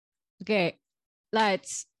Okay,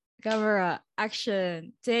 lights, camera,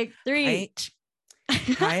 action, take 3.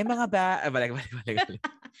 Hi mga balik.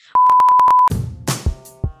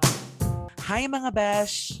 Hi mga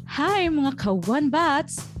bash! Hi mga kawan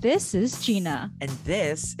bats! This is Gina. And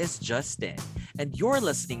this is Justin. And you're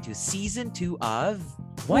listening to Season 2 of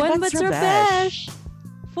One Bats Bash!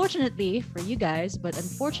 Fortunately for you guys, but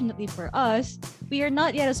unfortunately for us, we are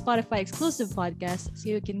not yet a Spotify exclusive podcast, so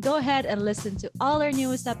you can go ahead and listen to all our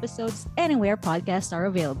newest episodes anywhere podcasts are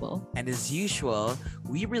available. And as usual,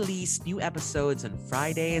 we release new episodes on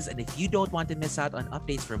Fridays, and if you don't want to miss out on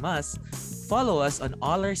updates from us, follow us on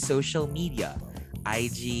all our social media.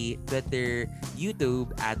 IG, Twitter,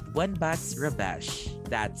 YouTube at One Bats Rabesh.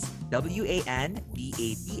 That's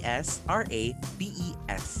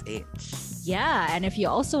WANBATSRABESH. Yeah, and if you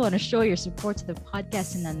also want to show your support to the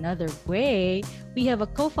podcast in another way, we have a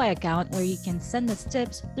Ko-Fi account where you can send us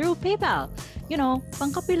tips through PayPal. You know,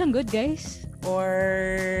 pangkape lang good, guys.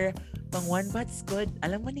 Or pang One Bats good.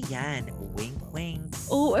 Alam mo na yan. Wink, wink.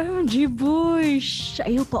 OMG, boy!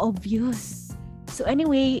 Ayaw pa obvious. So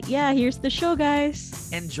anyway, yeah, here's the show, guys.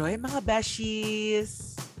 Enjoy mga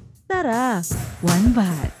beshies! Tara! One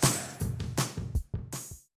Bats!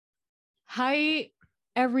 Hi,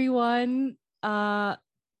 everyone.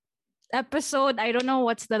 Episode, I don't know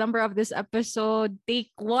what's the number of this episode.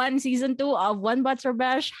 Take 1, Season 2 of One Bats or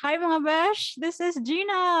Bash. Hi mga Bash! This is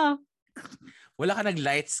Gina! Wala ka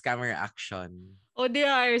nag-lights, camera, action. Oh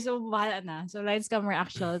dear, so bahala na. So lights, camera,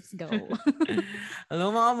 action, let's go.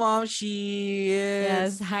 Hello mga momshies!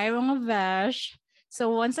 Yes, hi mga Bash. So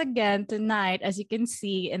once again, tonight, as you can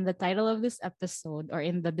see in the title of this episode or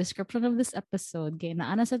in the description of this episode, kaya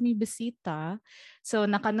naana sa may bisita. So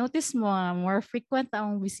naka-notice mo, more frequent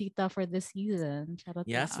ang bisita for this season. Charot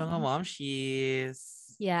Yes, lang. mga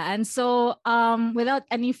momshies. Yeah, and so without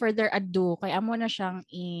any further ado, kaya mo na siyang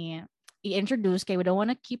i-introduce, kaya we don't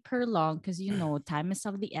want to keep her long because you know, time is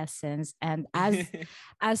of the essence. And as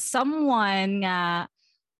someone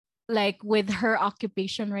like with her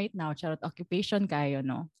occupation right now, charot occupation kayo,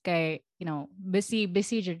 no? Kay, you know, busy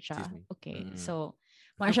dyan siya. Okay, so,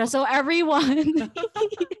 so everyone,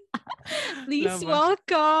 please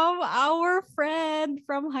welcome our friend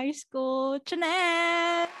from high school,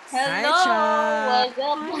 Chanel. Hello! Hi,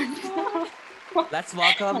 What's up? Let's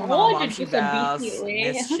welcome mga momshi bells,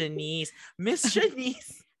 Miss Shanice. Miss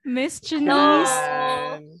Janice.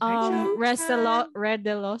 Hi,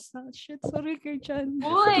 Redelosa. Shit, sorry kay Chan.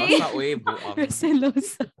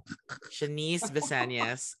 Reselosa. Shanice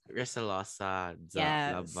Besanias Reselosa.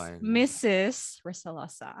 Yes. Mrs.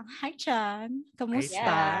 Reselosa. Hi, Chan. Kamusta?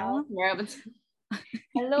 Yeah.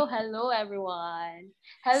 Hello everyone.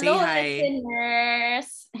 Hello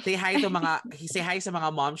listeners. Say hi sa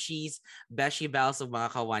mga momshies, beshi bells of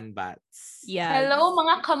mga kawan bats. Yeah. Hello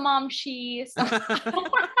mga kamomshies.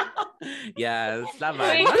 Yes,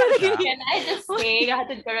 laban. Can I just say,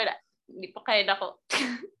 hatid ko rin, hindi pa kaya ako.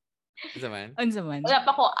 Unsaman. Wala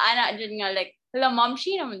pa ko, ana, dyan nga, like, hello,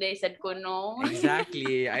 momshi naman, they said ko, no?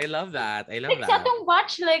 Exactly. I love that. Like, sa atong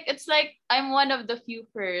batch, like, it's like, I'm one of the few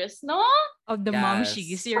first, no? Of the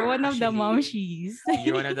momshies. You're one of the momshies.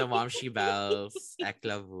 You're one of the momshi bells.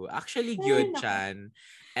 Eklavu. Actually, good, Chan.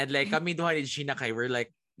 And like, kami duha ni Gina kay, we're like,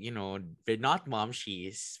 you know, we're not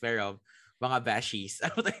momshies, pero mga bashies.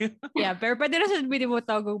 Yeah, pero pwede na sa video mo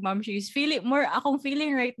tawag momshies. Akong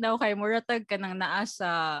feeling right now kay muratag ka nang naa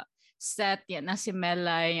sa set, yan na si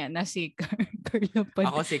Melay, yan na si Carla Padilla.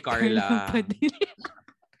 Ako si Carla.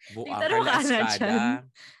 Carla Estrada.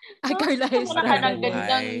 Carla Estrada.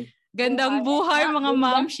 Gandang buhay, mga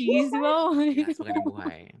momshies. Wow. Yes, magandang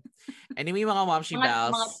buhay. Anyway, mga momshi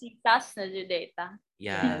bells. Mga titas na data.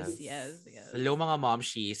 Yes. Hello mga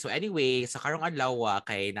momshi. So anyway, sa karong adlaw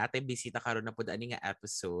kay natin bisita karon na pud ani nga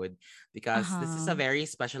episode because this is a very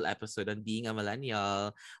special episode on being a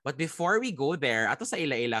millennial. But before we go there, ato sa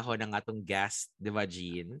ila-ila ho ng atong guest, di ba,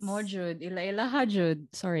 Jeans? Mo jud, ila-ila ha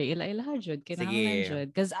jud. Sorry, ila-ila ha jud. Kinahanglan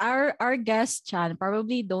jud. Because our guest Chan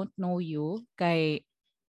probably don't know you kay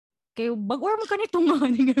bagwar mo kanitong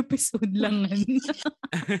mga episode lang.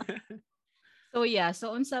 So yeah,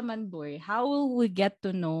 so unsa man boy, how will we get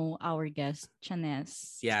to know our guest,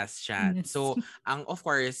 Chanes? Yes, Chan. So, of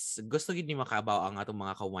course, gusto gid ni makabaw ang atong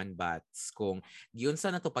mga kawan bats kung giunsa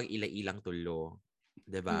na to pag ila-ilang tulo.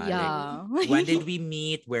 'Di ba? Yeah. Like, when did we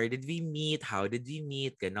meet? Where did we meet? How did we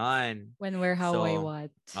meet? Ganon. When, where, how, why,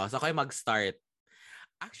 what. So ako mag-start.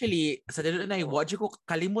 Actually, sa dito na ko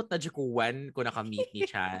kalimot na ko when ko naka-meet ni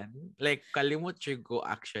Chan. Like, kalimot ko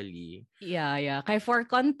actually. Yeah. Kay for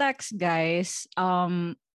context, guys,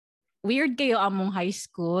 weird kayo among high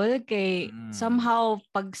school. Kay somehow,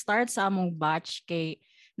 pag-start sa among batch, kay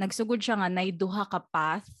nagsugod siya nga nay duha ka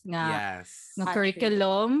path nga Yes.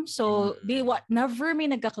 curriculum. So never may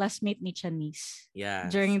nagka-classmate ni Chanice Yes.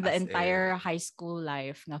 during the as entire in. high school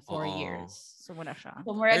life na 4 Oo. years. So muna siya.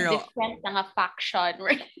 So, murag Pero- different na nga faction.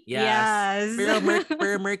 Yes. Yes.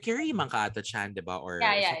 Pero Mercury man ka ato Chan, di ba? Or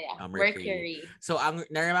Yeah. Mercury. So,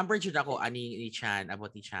 na-remember dyan ako, ni Chan, abot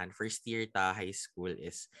ni Chan, first year ta high school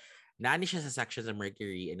is, naani siya sa section sa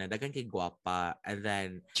Mercury, and dagan kay gwapa, and then,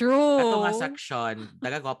 True. ato nga section,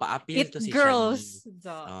 daga gwapa, appeal It to si girls.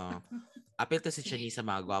 Chani. Appeal to si Chani sa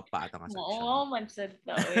mga gwapa ato nga section. Oo, mansad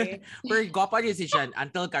daw eh. Pero gwapa niya si Chan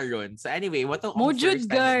until karon. So anyway, what ang Mo first jud time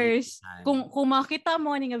na guys. ni Chan? Kung makita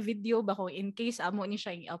mo ni nga video ba kung in case amo ni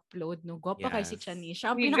siya i-upload no, gwapa kay si Yes. Chani. Siya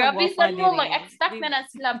ang Uy, grabe pinakagwapa sad mo. diri. Mag-extract na na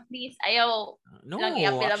sila, please. Ayaw No, lang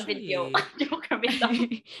i-appeal ang actually. video. Joke kami lang.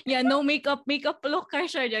 Yeah, no makeup look ka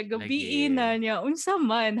siya niya. Gabi na niya. Unsa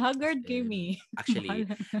man, haggard kay me. Actually.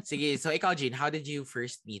 Sige, so ikaw, Jean, how did you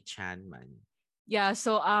first meet Chan man? Yeah,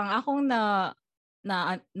 so ang akong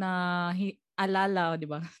alala, di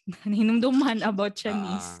ba? Hinumduman about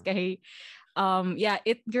Chinese kay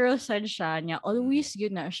it girl said siya niya always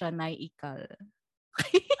yun na siya naiikal.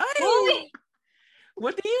 Ay!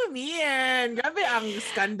 What do you mean? Grabe ang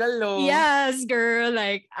skandalo. Yes, girl.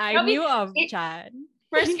 Like, I Grabe, knew of Chan.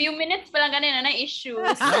 First few minutes pa lang ganun na issues.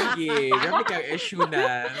 Sige, grabe kang issue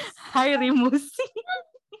na. Hi, Remus.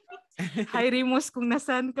 Hi, Remus, kung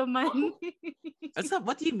nasaan ka man.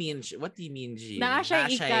 What do you mean? What do you mean, Jean? Naa siya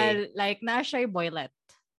ikal, like, naa siya boylet.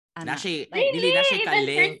 Na siya, Really? dili na siya Even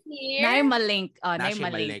ka-link. first year? Naay malink. Na siya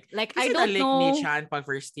Malink. Like, Kasi I don't na-link know. ni Chan pang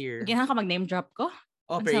first year. Ginahan ka mag-name drop ko?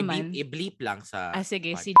 Oh, Ano pero man? i-bleep lang sa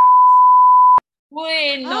Sige, si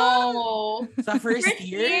Uy, no. Sa first First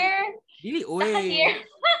year? year? Dili, Second uy. year?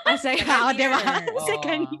 Second diba?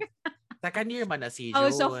 Second year. Second year man na si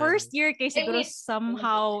Oh, Joan. so first year kay siguro wait.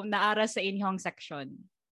 somehow naara sa inyong section.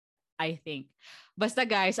 I think. Basta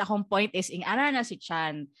guys, akong point is ana na si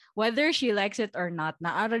Chan. Whether she likes it or not,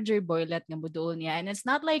 naara joy boylet nga budol niya. And it's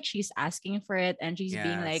not like she's asking for it and she's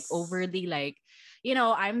being like Yes. overly like, you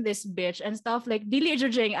know, I'm this bitch and stuff. Like, dili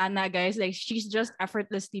judging Ana, guys. Like, she's just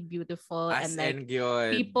effortlessly beautiful. As and like, in yun.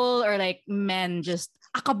 people or like men just,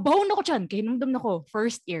 akabaw na ko Chan. Kahinumdum na ko.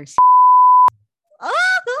 First year.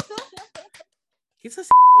 Kisa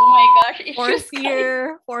Oh my gosh. Issues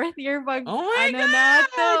Fourth year pag Oh my ano God, na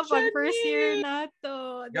to, pag Chani! first year na to.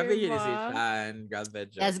 Grabe yun si Diba? Chan. Grabe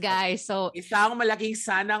Diyos. Yes, guys. So, Isang malaking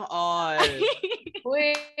sanang all.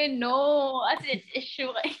 Uy, no. As in, issue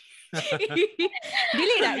kay.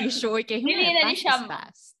 dili na issue kay Dili na ni siya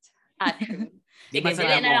fast. True. Di Sige, man sa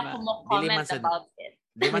dili na namo- lang ako dili man comment sa- about it.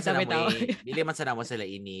 Di man sa Bitaw. dili man sa namo sila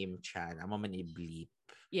i-name Chan. Amo man i-bleep.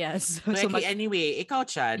 Yes. So, anyway, ikaw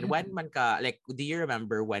Chan, when man ka, like, do you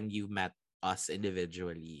remember when you met us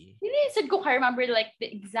individually? Dili, sad ko ka remember like the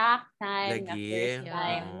exact time na Lagi? first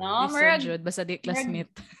time. Yeah. No, Listen, murag, Jude, basta di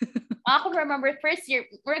classmate. ako remember first year,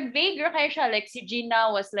 murag vague kaya siya. Like, si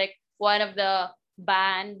Gina was like one of the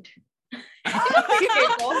band.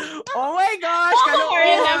 Oh my gosh! Oh, Kaloon!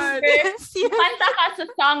 remember. Kanta ka sa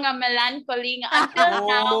song nga Melancholy nga until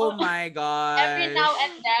now. Oh my God! Every now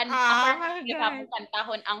and then, Ah, ako hindi God. ka mo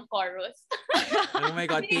kantahon ang chorus. Oh my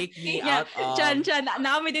God, take me Yeah, out of... Chan,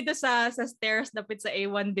 naami dito sa stairs dapit sa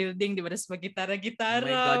A1 building, di ba? Tapos mag-gitara-gitara.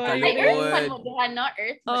 Oh my God, Ay, Kaloon. Earth man mo diha, no?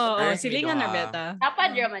 Earth mo. Oo, Earth silingan dito, na ah. beta. Dapat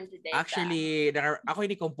raman today. Actually, ako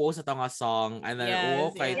ini-compose na nga song and then, Yes,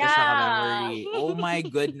 okay, yes. ito siya ka Yeah. memory. Oh my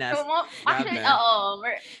goodness. So, actually, Grabe. oo.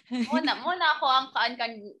 Muna ako ang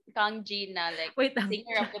kang Gina, like, Wait lang.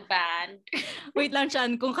 singer of the band. Wait lang,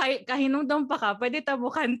 Chan. Kung kahinungdong pa ka, pwede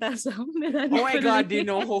tabo kanta sa Melancholy. Oh my God, you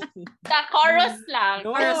know. Sa chorus lang.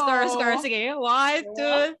 No. Chorus. Sige. 1,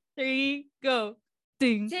 2, 3, go.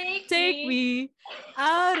 Ting. Take me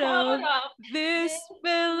out of this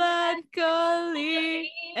melancholy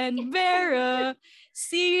and bear a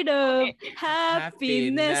seed of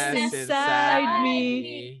happiness inside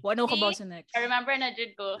me. Ano ka ba sa next? I remember na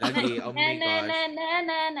jud ko. Lagi, oh my gosh.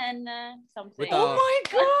 Na, something. Wait, Oh my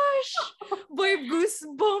gosh! Boy,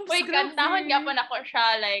 goosebumps. Wait, grabe. kantahan gapon ako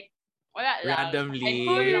siya, like, wala lang. Randomly.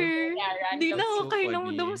 Di na So ako kayo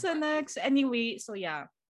funny. sa next. Anyway, so yeah.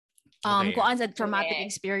 Okay. Kung sa traumatic Okay.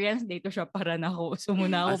 experience, dito siya para na ako. So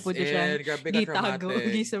muna ako As po siya. in, grabe ka Gitago, traumatic.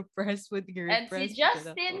 gi-suppress with And si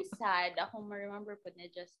Justin sad, ako ma-remember po na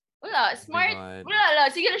Justin. Wala, smart. God. Wala.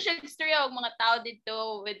 Sige na siya istorya og mga tao dito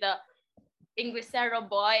with the Inglesero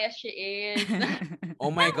boy as she is. Oh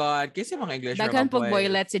my God. Kasi mga English Daghan mga pog boy.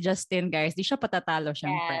 boylet si Justin, guys. Di siya patatalo,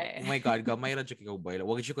 syempre. Oh my God, gamay ra jud ko boylet.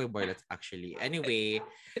 Wag jud ko boylet actually. Anyway,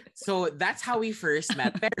 so that's how we first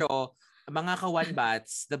met. Pero mga kawan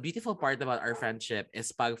bats, the beautiful part about our friendship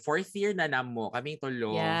is pag fourth year na namo, kaming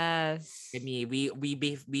tulo, Yes.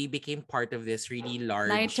 we became part of this really large,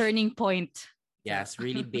 Night turning point. yes,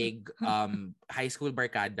 really big high school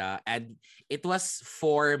barkada, and it was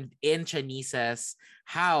formed in Chanice's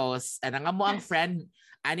house, and ang amo ang friend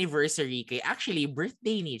anniversary kay actually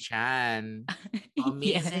birthday ni Chan.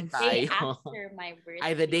 Amazing Yes. Day tayo. after my birthday.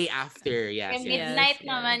 Ay, the day after, yes. Kaya yes. midnight Yes.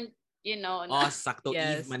 naman, you know. Oh, sakto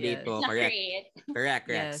Yes, Eve Monday yes. to. It's not Correct. great. Correct.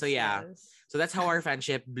 Yes, So yeah. yes. So that's how our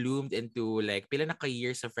friendship bloomed into like pila na ka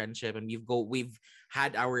years of friendship, and we've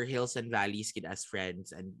had our hills and valleys kid as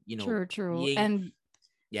friends, and you know, True. being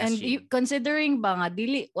yes, And Jean. considering ba nga,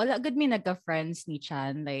 wala good mi nagka-friends ni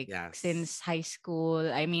Chan, like, Yes. since high school.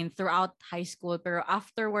 I mean, throughout high school. Pero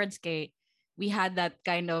afterwards, we had that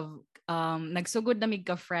kind of, nagsugod na mig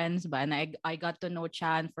ka-friends ba? And I got to know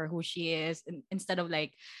Chan for who she is. Instead of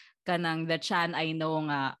like, kanang the Chan I know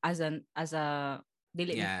nga as a,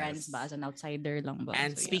 dili ni friends ba? As an outsider lang ba?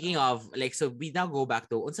 And So, speaking of, like, so we now go back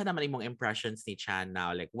to, unsa naman imong impressions ni Chan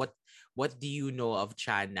now? Like, what do you know of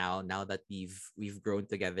Chan now that we've grown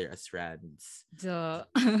together as friends? So,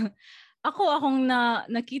 akong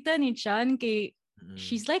nakita ni Chan kay,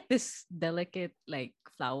 she's like this delicate like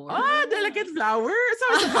flower. Ah, delicate flower?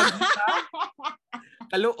 Saan sa pagkita?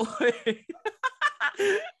 Kaluoy.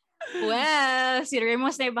 Well, si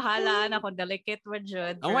Ramos na bahala na kung delicate mo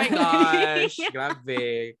dyan. Oh my gosh,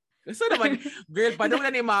 grabe. So naman, girl, paano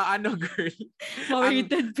na ni girl?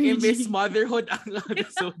 Rated Imbes PG. motherhood ang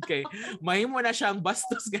episode kay. Mahimo na siyang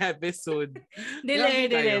bastos nga episode. Dili.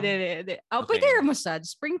 Okay. Pwede mo sad.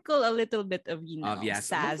 Sprinkle a little bit of,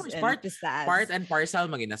 Yes. sass Of course, and pizzazz. part and parcel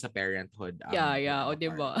maging nasa parenthood. Yeah. O,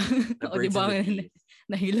 diba? The O, birds diba? of the bee.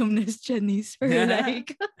 Nahilom na si Janice. Or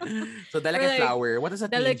like, So, delicate like, flower. What does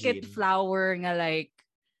that mean, delicate Jean? flower nga like,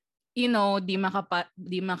 di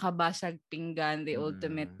makabasag pinggan, the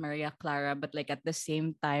ultimate Maria Clara, but like at the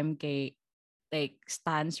same time like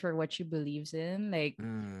stands for what she believes in. Like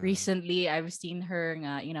recently I've seen her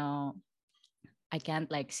nga, I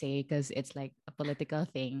can't like say because it's like a political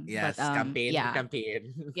thing. Yes, but, campaign.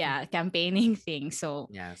 Yeah, campaigning thing. So,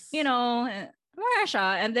 yes. wala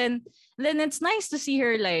siya. And then it's nice to see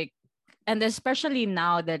her like, and especially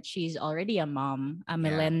now that she's already a mom, a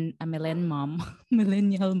millennial mom,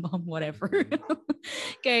 whatever.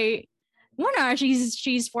 Okay,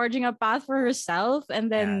 she's forging a path for herself,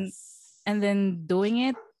 and then doing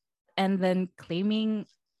it, and then claiming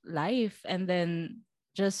life, and then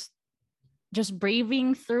just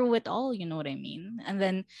braving through it all. You know what I mean? And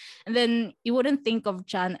then you wouldn't think of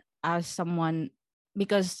Chan as someone,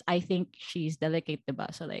 because I think she's delicate,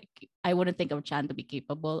 diba? So like, I wouldn't think of Chan to be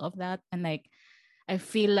capable of that. And like, I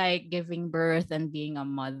feel like giving birth and being a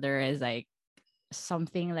mother is like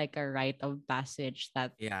something like a rite of passage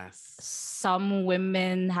that some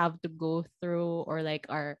women have to go through, or like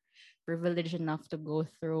are privileged enough to go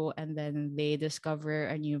through, and then they discover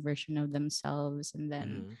a new version of themselves, and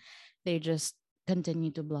then they just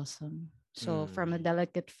continue to blossom. So from a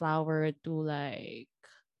delicate flower to like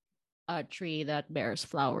a tree that bears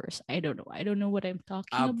flowers. I don't know what I'm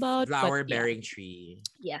talking about. Flower bearing tree.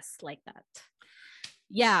 Yes, like that.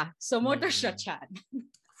 Yeah. So mo siya, Chan.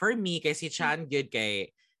 For me, kasi Chan good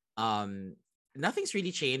kay nothing's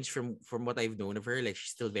really changed from what I've known of her. Like,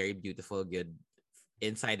 she's still very beautiful, good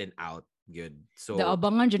inside and out. Good. So the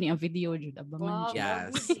abangan dyan ang video dyan. Abangan dyan.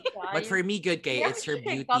 Yes. But for me, good kay it's her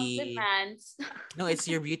beauty. No, it's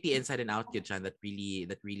your beauty inside and out, good Chan, that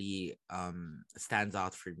really stands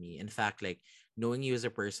out for me. In fact, like, knowing you as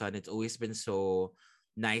a person, it's always been so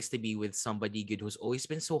nice to be with somebody good who's always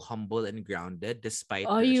been so humble and grounded despite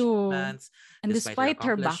her achievements, and despite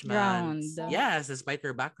her background. Yes, despite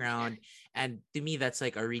her background. And to me, that's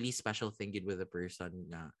like a really special thing good with a person.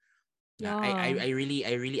 Yeah. I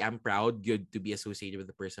really am proud good to be associated with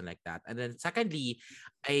a person like that. And then secondly,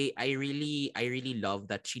 I really love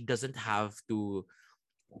that she doesn't have to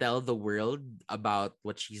tell the world about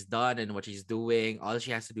what she's done and what she's doing. All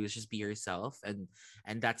she has to do is just be herself, and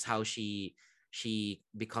that's how she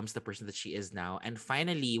becomes the person that she is now. And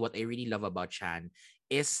finally, what I really love about Chan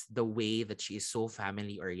is the way that she is so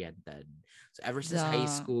family oriented. So ever since high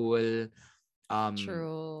school,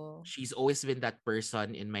 true. She's always been that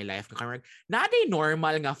person in my life. Naday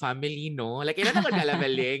normal nga family, no? Like, ilan na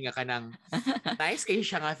naglalabali nga kanang nice kayo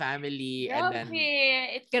siya nga family. And then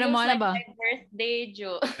it feels like my birthday,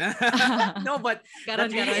 Jo. No, but that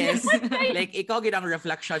really is. Like, ikaw ginang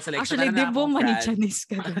reflection sa like, actually, di ba mani-Chinese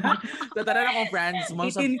ka? Sa tanan akong friends,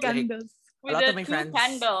 most of, like, a lot of my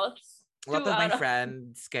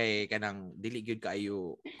friends, kay kanang dili good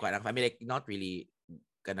kayo, kanang family, like, not really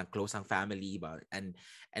kanang close ang family ba, and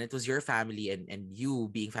it was your family and you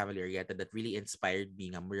being family oriented that really inspired me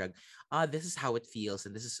nga murag, this is how it feels,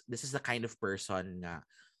 and this is the kind of person nga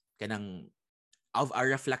kanang of a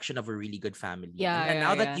reflection of a really good family. Yeah, And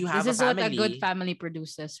now that yeah. you This have a is what a good family, family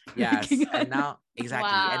produces. yes, and now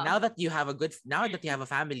exactly, and Wow. now that you have a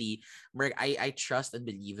family, Merg, I trust and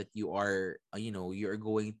believe that you are, you're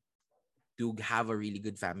going to have a really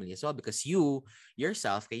good family as well, because you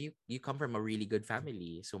yourself, you come from a really good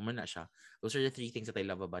family. So muna siya. Those are the three things that I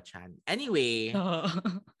love about Chan. Anyway,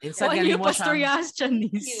 instead Why nga you nimo siyang pastoryas,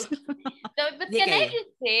 Chinese? You. So, but Di can I kay.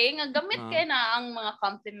 just say, nga gamit Uh, kayo na ang mga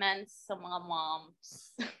compliments sa mga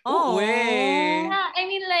moms. Oh, way. Yeah, I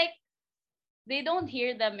mean like, they don't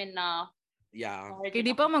hear them enough. Yeah. Kaya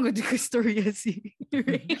di pa magod ko storya si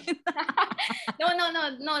Rain.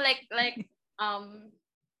 No, like,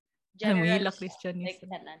 Alam mo, general, hilak this Chinese. like,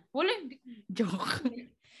 tanan. Wala, Joke.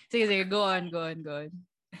 Sige, go on.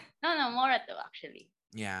 no, more to actually.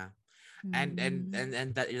 Yeah. And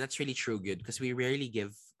that's really true, good, because we rarely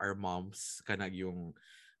give our moms kanag yung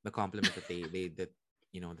the compliment that that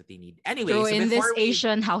they need. Anyway, So so in this before we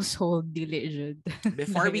Asian household, dili jud.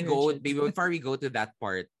 before we Lahi go jud. before we go to that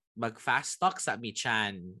part, mag-fast talk sa mi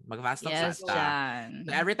Chan. Mag-fast talk Yes, sa ta. Chan.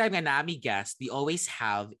 So every time nga nami guest, we always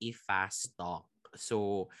have a fast talk.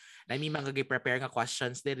 So, nami mga prepare nga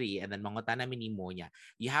questions diri, and then mga namin nimo niya.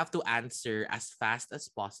 You have to answer as fast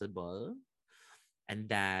as possible, and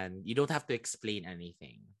then you don't have to explain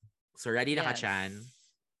anything. So ready na ka, Yes. Chan?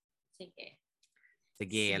 Sige.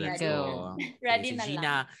 Sige, Sige, let's go. go. Ready Si na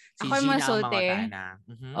Gina, si Ako'y Gina ang masulti. mga tana.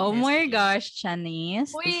 Mhm, Oh yes, my sige. gosh, Chinese.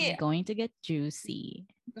 This is Uy. going to get juicy.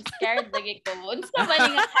 I'm scared lagi ko. Unsa ba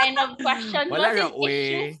nga kind of question? Wala What ra, is we.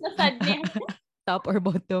 issues na sad niya? Top or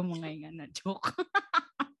bottom, mga nga na joke.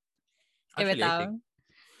 Actually, I Bitaw. think.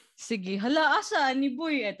 Sige, hala, asa ni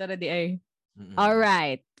boy? Eto na di ay. Mm-mm. All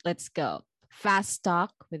right, let's go. Fast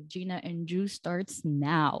talk with Gina and Drew starts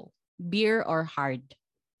now. Beer or hard?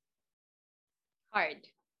 Hard.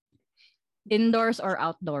 Indoors or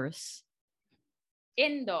outdoors?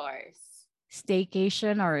 Indoors.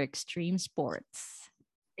 Staycation or extreme sports?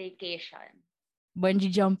 Vacation.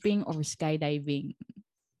 Bungee jumping or skydiving?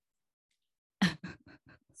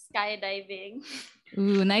 Skydiving.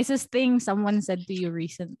 Ooh, nicest thing someone said to you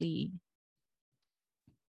recently.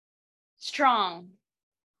 Strong.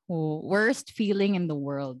 Oh, worst feeling in the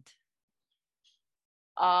world?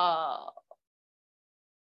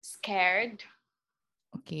 Scared.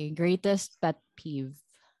 Okay, greatest pet peeve?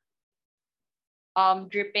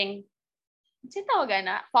 Dripping. Sino tawagan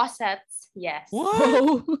na? Faucets. Yes. What?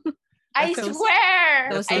 Oh. I That's so-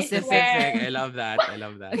 swear. That's So I specific. specific. swear. I love that. I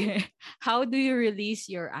love that. Okay. How do you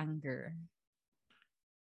release your anger?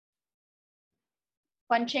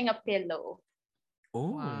 Punching a pillow.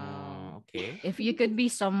 Oh, Wow. okay. If you could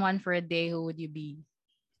be someone for a day, who would you be?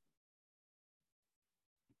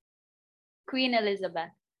 Queen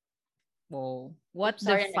Elizabeth. Whoa. What Oops,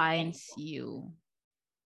 sorry, defines nagtanong ko. you?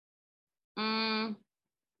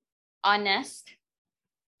 Honest.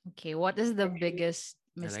 Okay, what is the biggest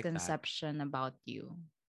I like that. misconception about you?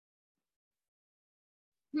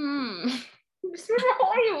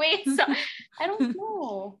 Wait. So, I don't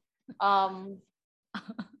know.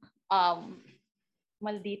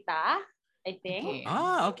 Maldita, I think. Okay.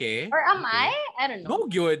 Okay. Or am Okay. I don't know. No,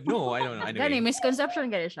 good. No, I don't know. Gani, Anyway. misconception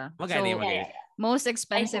gani siya. Magani, So, magani. most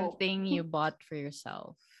expensive hope. thing you bought for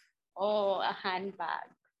yourself? Oh, a handbag.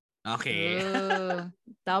 Okay. Ooh,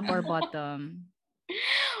 top or bottom?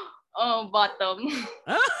 Oh, bottom.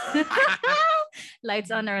 Lights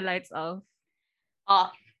on or lights off?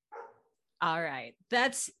 Off. All right.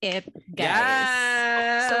 That's it,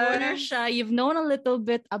 guys. So, Yeah. Narsha, you've known a little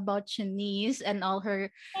bit about Shanice and all her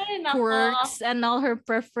Ay, nako. quirks and all her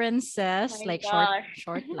preferences, My like gosh.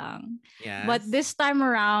 short lang. Yes. But this time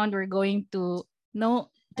around, we're going to know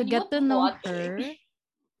to Ano get to yung know water? her.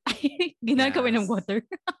 Ginagawa ng Yes. water.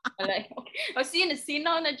 Wala. O,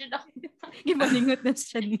 sino na dyan ako. Gibalingot na si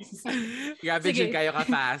Shanice. Grabe Sige. dyan kayo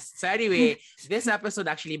ka-fast. So anyway, this episode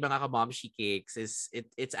actually, mga ka-momshi cakes,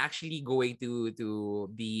 it's actually going to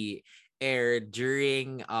be aired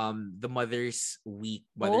during the Mother's Week,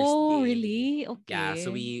 Mother's Oh, Day. really? Okay. Yeah, so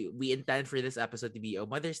we intend for this episode to be a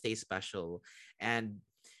Mother's Day special. And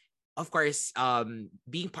of course,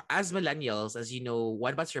 as millennials, as you know,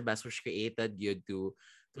 One But's Your Best was created yun to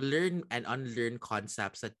learn and unlearn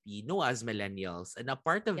concepts that we know as millennials. And a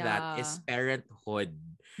part of that is Yeah. parenthood.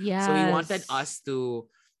 Yes. So we wanted us to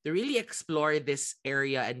really explore this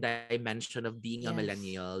area and dimension of being a Yes.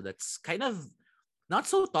 millennial that's kind of not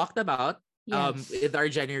so talked about Yes. with our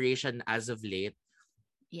generation as of late.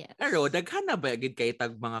 Yes. Pero daghan na ba gid kay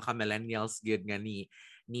tag mga ka-millennials gid nga ni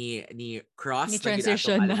ni cross Ni na gyud ato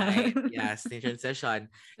transition nga na. line. Yes, ni transition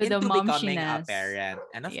To the into becoming a momshiness. parent.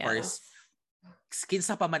 And of course, Yes.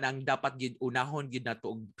 kinsa pa man ang dapat yun unahon yun na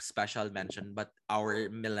to og special mention but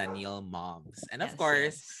our millennial moms. And of Yes,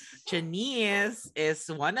 course, yes. Janice is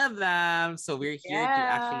one of them. So we're here to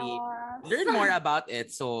actually learn more about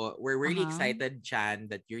it. So we're really excited,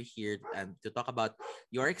 Chan, that you're here to talk about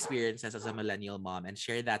your experiences as a millennial mom and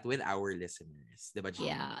share that with our listeners. Diba,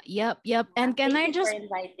 Jean? Yeah. Yep. And can Thank I you for just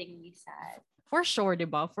inviting me, Sad. for sure,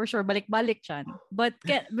 diba? For sure, balik-balik Chan. But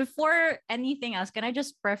before anything else, can I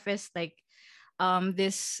just preface like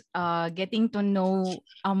this getting to know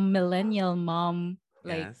a millennial mom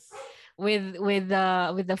like Yes. with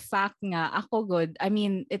the fact nga ako good. I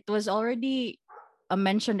mean, it was already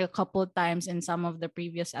mentioned a couple times in some of the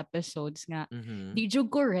previous episodes nga. Mm-hmm. Di jud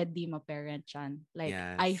ko ready ma-parent Chan. Like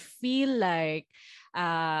I Yes. feel like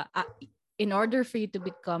in order for you to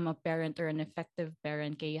become a parent or an effective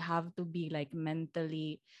parent, you have to be like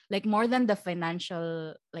mentally, like more than the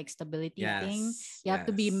financial like stability thing, Yes. you have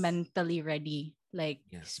to be Yes. mentally ready, like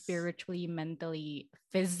Yes. spiritually, mentally,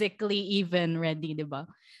 physically even ready, diba?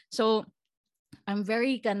 So I'm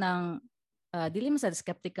very kanang dili man sad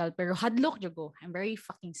skeptical pero hadlok jud ko. I'm very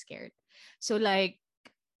fucking scared. So like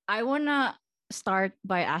I wanna start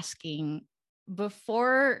by asking,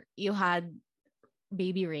 before you had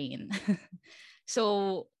baby Rain.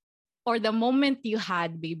 So, or the moment you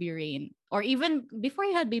had baby Rain, or even before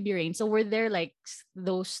you had baby Rain, so were there like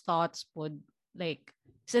those thoughts pod, like,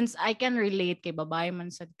 since I can relate kay babae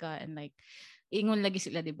man sad ka, and like ingon lagi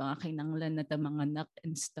sila, di ba, kay nanglan na ta mga anak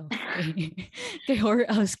and stuff, kay or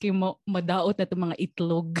else kay madaot na to mga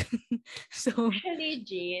itlog. So Actually,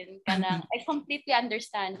 Jean, kanang I completely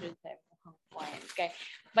understand your point. Okay,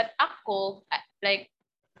 but ako, like,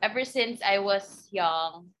 ever since I was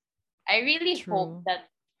young, I really hope true. that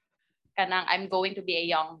kanang I'm going to be a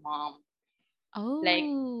young mom. Oh, Like,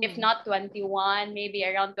 if not 21, maybe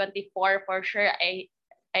around 24 for sure. I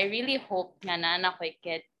really hope nga na anak ko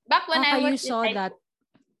kid. Back when I you was in saw high that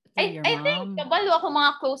school, through your I think mom. kabalo ako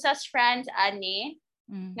mga closest friends ani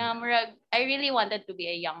Mm. nga murag I really wanted to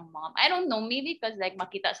be a young mom. I don't know, maybe because like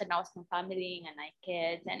makita sa nawas ng family nga na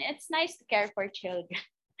kids and it's nice to care for children.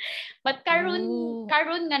 But Oh.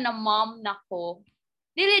 karon nga na mom nako,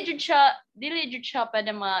 dili jud siya pa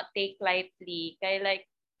na ma-take lightly kay like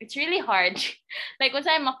it's really hard. Like kung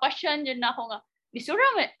sa ma-question jud na ako nga bisura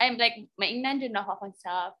I'm like maingnan jud na ako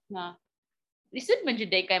sa nga lisod man jud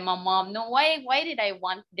kay my mom. No, why did I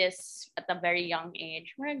want this at a very young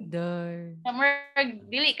age? Murag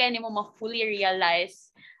dili kay nimo ma-fully realize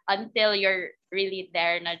until you're really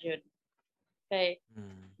there na jud. Okay.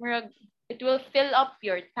 Murag it will fill up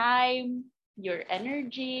your time, your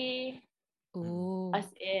energy. Oh. As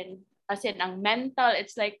in ang mental,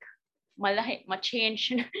 it's like malahi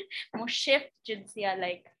ma-change mo shift jud siya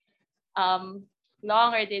like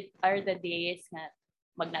longer are the days nga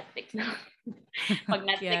mag-Netflix na.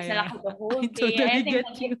 Mag-Netflix na lang ako the whole day. Totally I think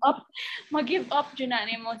get you. mag-give up dyan na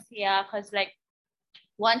mo siya because like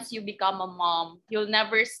once you become a mom, you'll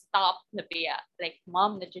never stop na be like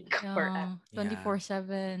mom na dyan ka forever.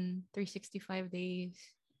 24/7, 365 days.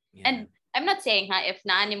 Yeah. And I'm not saying if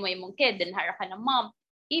naani mo imong kid, then hara ka na mom.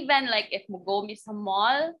 Even like if mo go mi sa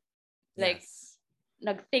mall, like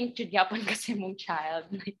nag-think jud yapon kasi mong child.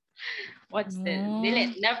 Like, what's this?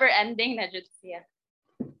 Dili, never ending na jud siya.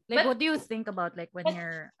 Like, what do you think about like when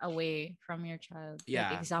you're away from your child?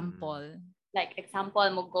 Yeah. Like example. Like example,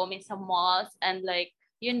 mo go mi sa malls and like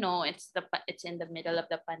you know it's in the middle of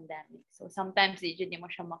the pandemic. So sometimes di jud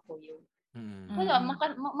mo siya makuyo. Wala,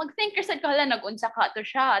 mag-think ka sad ka hala nag-unsa ka to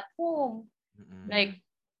siya at home. Like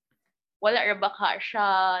wala ra ba ka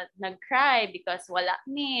siya nag-cry because wala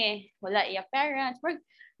iya parents.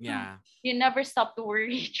 Yeah. You never stop to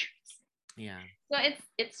worry. Yeah. So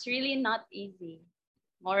it's really not easy.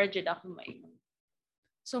 More jud ako maingon.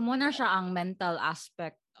 So mo na siya ang mental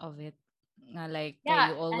aspect of it. Nga like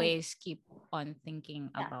you always keep on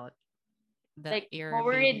thinking about that like your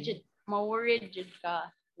baby. Worried jud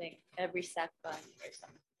ka like every second or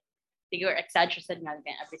something. Siguro exaggerated nga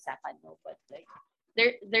lang every second no, but like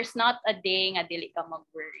there's not a day nga dili ka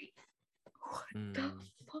mag-worry. What the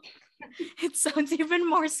fuck? It sounds even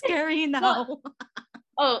more scary now.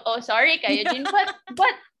 Oh, sorry kayo din,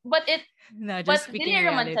 but it no, but just speaking dili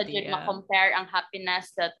naman sa reality, jud ma-compare ang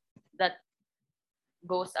happiness that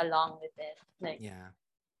goes along with it. Like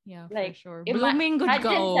like, for sure. Blooming Blooming good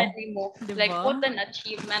ka like what an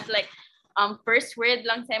achievement, like first word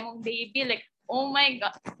lang sa imong baby, like oh my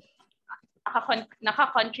god,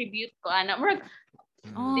 naka-contribute ko ana.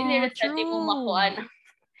 Dili ra sa di mo makuha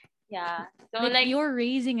Yeah. So Like, like you're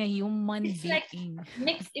raising a human it's like being.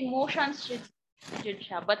 mixed emotions should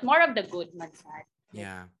siya, but more of the good man side.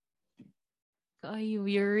 Yeah.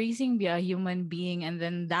 You're raising a human being, and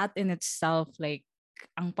then that in itself, like,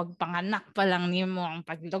 ang pagpanganak pa lang nimo, ang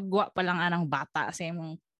paglugwa pa lang anang bata sa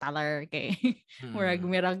imong talar kay murag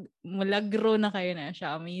milagro na kayo na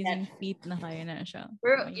siya. Amazing feat na kayo na siya.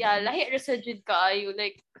 Pero Oh my yeah, gosh. lahi ra sa jud kaayo,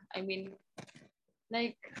 like I mean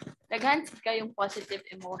like daghan sad kayong positive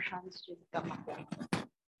emotions jud ka makuha.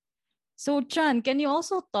 So Chan, can you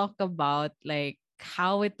also talk about like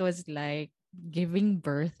how it was like giving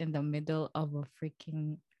birth in the middle of a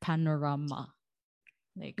freaking panorama?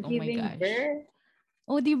 Like, oh my Giving gosh. birth.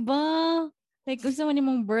 Oh, di ba? Like, gusto mo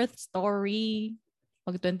nimong birth story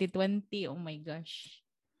pag 2020. Oh my gosh.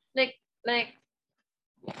 Like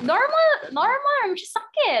normal ang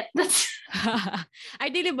sakit. That's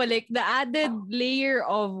I dili ba like the added layer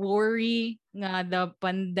of worry nga the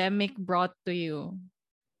pandemic brought to you.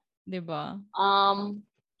 Di ba?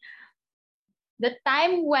 the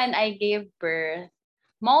time when I gave birth,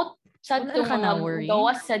 mo sad Wala to ka na mga worry?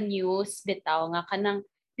 gawas sa news bitaw nga kanang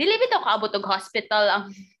dili bitaw kaabot og hospital ang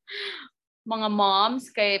mga moms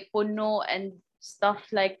kay puno and stuff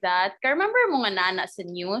like that. Kaya remember mo nga nana sa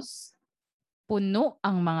news? Puno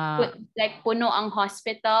ang mga Like puno ang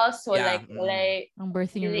hospital, so Yeah, like ang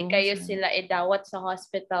birthing dili rooms. kayo sila idawat sa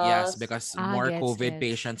hospitals. Yes, because more gets, COVID gets.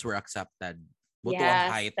 patients were accepted. Buto ang Yes,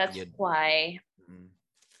 height that's yun. why Mm.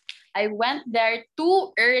 I went there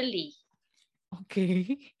too early. Okay.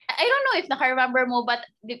 I don't know if naka-remember mo, but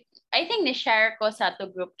I think ni-share ko sa to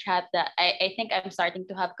group chat that I think I'm starting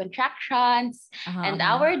to have contractions. And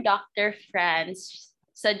our doctor friends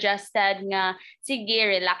suggested nga, sige,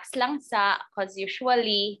 relax lang sa, because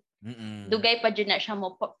usually, dugay pa dyan na siya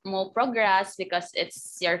mo progress because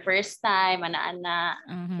it's your first time, ana-ana,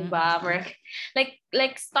 diba?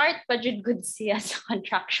 Like start pa dyan good siya sa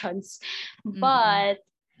contractions. But,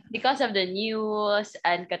 because of the news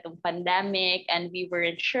and katong pandemic, and we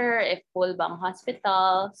weren't sure if full bang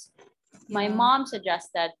hospitals, my mom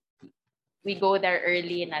suggested we go there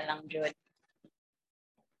early na lang jud.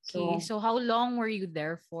 Okay, so how long were you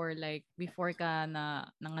there for, like before ka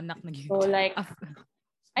na nanganak na So like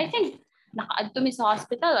I think nakaadto mi sa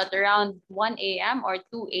hospital at around 1 a.m. or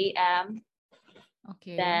 2 a.m.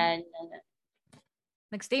 Okay. Then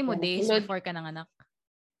nagstay mo days before ka nanganak?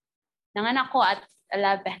 Nanganak ko at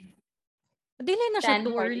 11. Dili na siya 10,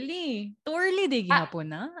 too 40. early. Too early di gihapon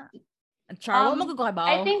na. Charwa mo kagabaw.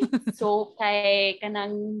 I think so kay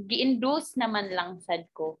kanang gi-induce naman lang sad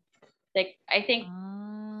ko. Like I think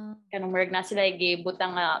kanang murag na sila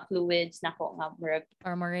gibutang nga fluids nako nga murag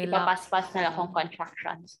or relax. Ipapaspas na lang akong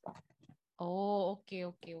contractions. Oh, okay.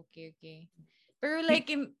 Pero like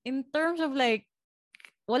in terms of like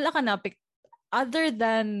wala ka na pick other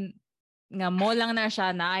than nga mo lang na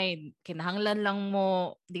siya na ay kinahanglan lang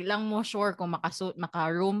mo, di lang mo sure kung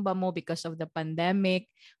maka-room ba mo because of the pandemic.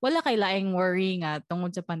 Wala kay laing worry nga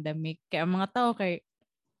tungod sa pandemic. Kaya ang mga tao kay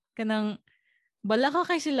kanang bala ka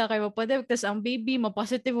kay sila kay pandemic tas ang baby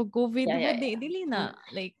ma-positive og COVID, dili na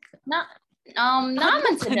like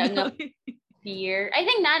naman sila nga fear. I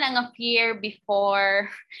think na nga fear before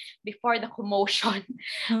the commotion.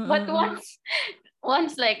 But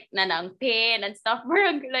once like nanang pain and stuff,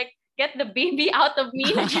 we're like get the baby out of me.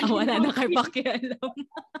 Wala na kay pakialam.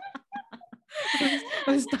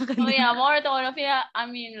 Oh yeah, more to all of yeah. I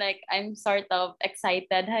mean, like I'm sort of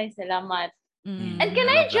excited. Hi, salamat. And can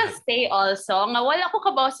I just say also, nga wala ko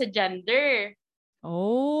kabaw sa gender.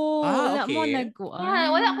 Oh, wala okay. mo nagkuan. Yeah,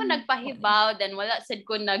 wala ko nagpahibaw, then wala sad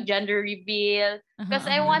ko nag-gender reveal. Because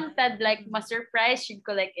I wanted like ma-surprise should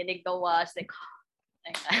ko like inigdawas like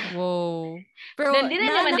wow. Pero then dili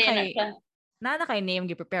naman din na kay name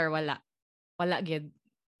gi-prepare wala gid.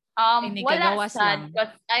 Wala sad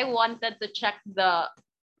because I wanted to check the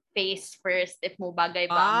face first if mo bagay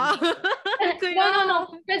ba. No.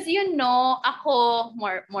 Because ako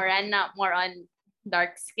more on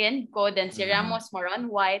dark skin ko, then si Ramos more on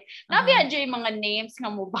white. Nabiya dyan yung mga names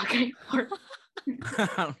nga mo bagay for.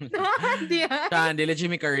 Dili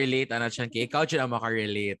Jimmy ka-relate, Chan. Ikaw dyan ang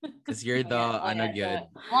maka-relate. Because you're the, good.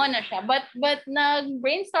 Oo na siya. But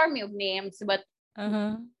nag-brainstorm yung names, but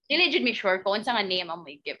dili dyan me sure kung sa nga name ang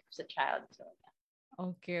may give sa child. So,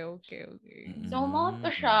 okay. So, mo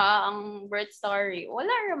to siya, ang birth story.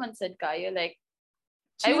 Wala naman sad kayo. Like,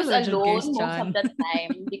 I was alone most of the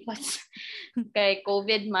time because kay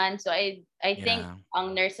COVID man. So I think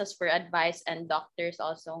ang nurses were advised and doctors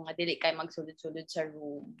also nga dili kay magsulod-sulod sa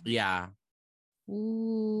room. Yeah.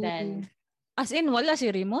 Ooh. Then as in wala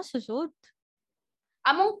si Remo susud.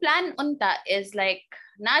 Among plan unta is like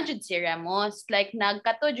na jud si Ramos, like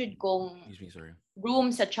nagkato jud kong Excuse me, sorry.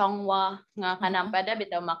 room sa Chongwa nga kanang pada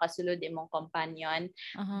bitaw makasulod imong companion.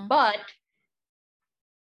 But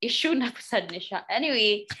issue na sad ni siya.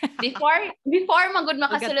 Anyway, before magud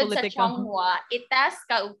makasulod sa Chongwa, itas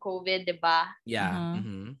ka og COVID, di ba? Yeah.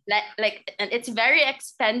 Like and it's very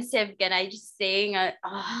expensive, can I just say nga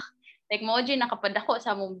like moji nakapadako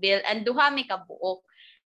sa mong bill and duha mi ka buok.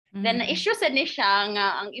 Then issue sad ni siya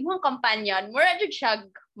nga ang imong companion mura jud siya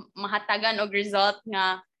mahatagan og result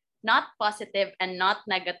nga not positive and not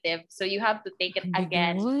negative. So you have to take it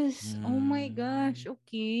again. Oh my gosh,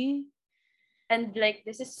 okay. And like,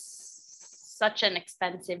 this is such an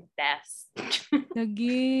expensive test.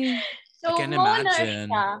 Lagi. I So, can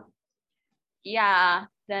imagine. Yeah.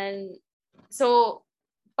 Then, so,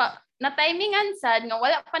 na-timingan sad nga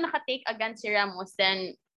wala pa naka-take again si Ramos.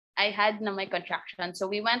 Then, I had na may contraction. So,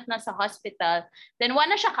 we went na sa hospital. Then,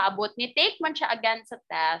 wala siya kaabot. Ni-take man siya again sa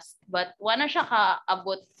test. But, wala siya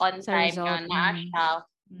kaabot on sa time result. nga na siya.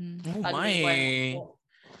 Oh my.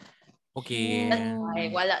 Okay. That's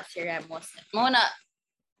why wala si Ramos. Muna,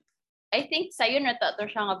 I think sa'yo na to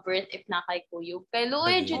siya nga birth if na kay Kuyog. Kay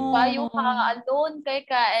Louie, jud kayo ka, alone kay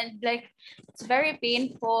ka, and like, it's very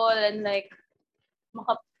painful, and like,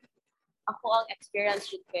 ako ang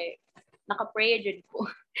experience jud kay, naka-pray jud ko.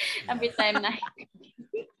 Every time na.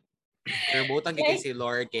 Pero both ang kay si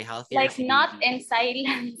Lord, kay healthier like, si not baby. in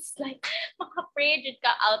silence. Like, maka-pray jud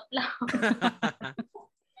ka out loud.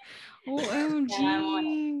 OMG.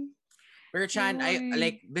 Pero Chan, I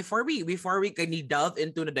like before we can delve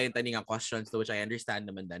into the dayon questions, which I understand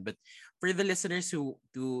naman then, but for the listeners who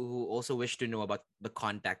also wish to know about the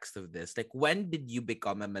context of this, like when did you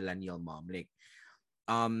become a millennial mom? Like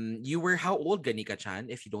you were how old gani ka, Chan,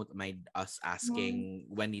 if you don't mind us asking,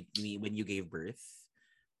 when you gave birth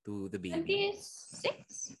to the baby?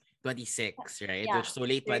 26, right? Yeah, Which so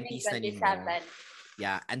late 20s na ninyo.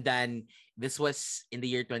 Yeah, and then this was in the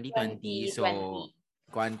year 2020. So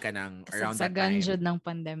kuan ka ng around that time. Ng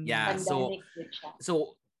pandemic. Yeah, so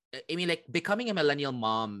I mean, like becoming a millennial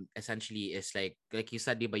mom essentially is like you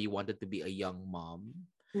said, diba, you wanted to be a young mom.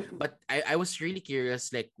 But I was really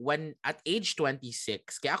curious, like when at age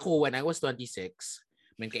 26, kaya ako when I was 26,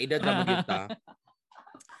 when kaedad na mo kita.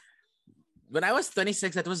 When I was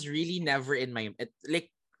 26, that was really never in my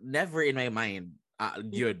mind,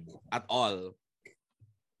 Jude, at all.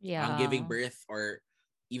 Yeah. Giving birth or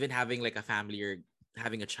even having like a family or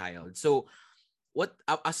having a child. So what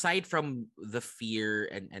aside from the fear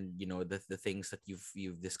and you know the things that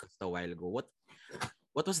you've discussed a while ago, what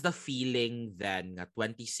was the feeling then at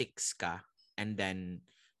 26 ka and then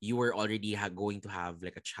you were already going to have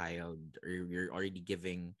like a child, or you're already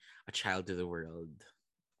giving a child to the world?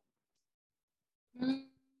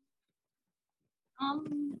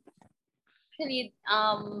 Actually,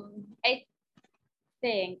 I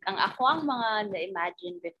think ang ako ang mga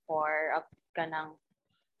na-imagine before of kanang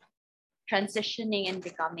transitioning and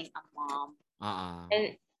becoming a mom.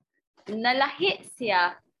 Nalahi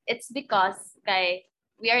siya. It's because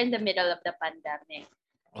we are in the middle of the pandemic.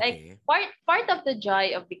 Okay. Like part of the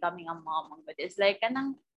joy of becoming a mom is like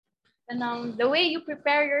kanang the way you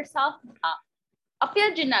prepare yourself.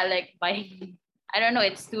 Appeal dyan na like buying. I don't know,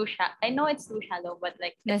 it's too shallow. I know it's too shallow, but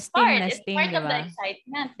like it's part of the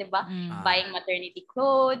excitement, diba? Buying maternity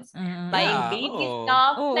clothes, buying baby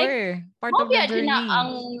stuff. Like, part of the journey.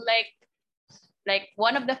 Ang like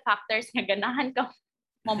one of the factors nga ganahan ka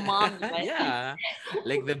mom, diba? Yeah.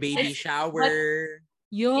 Like the baby shower.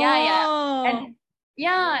 And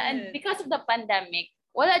because of the pandemic,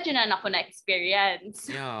 wala dyan na ako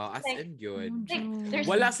na-experience. Yeah, as in yun.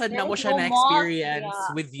 Wala sad na mo siya na-experience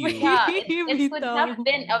with you. Yeah, it would have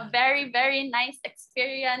been a very, very nice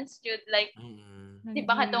experience, dude. Like, di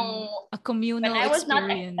ba katong a communal when I was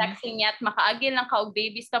experience. not expecting yet, makaagil lang ka og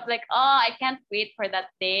baby stuff like, I can't wait for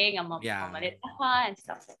that thing. Mamalit ako and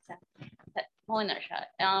stuff like that. Muna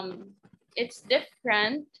siya. It's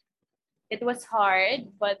different. It was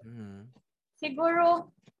hard, but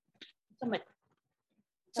siguro,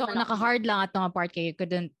 so naka-hard lang atong part kay you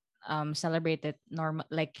couldn't celebrate it normal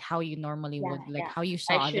like how you normally would, like how you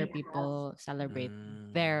saw other people celebrate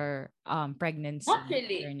their pregnancy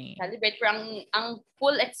journey. Celebrate pero ang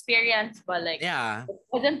full experience ba, like it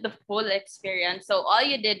wasn't the full experience. So all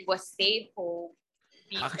you did was stay home.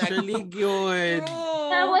 Actually good.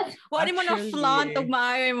 Wala mo na flaunt og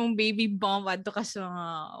maayo mong baby bump adto ka sa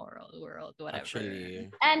world whatever.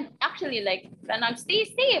 And actually like kanang stay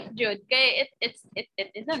safe, Jude. Kay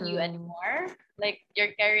it isn't you anymore. Like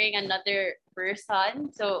you're carrying another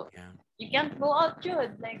person, so you can't go out,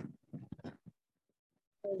 Jude. Like,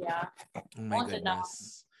 so yeah. Oh my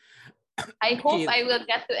goodness. I hope Actually, I will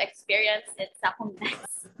get to experience it sa akong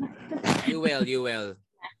next. you will, you will,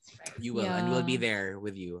 Next Friday. you will, and we'll be Yeah. there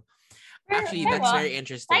with you. Actually, Pero, that's very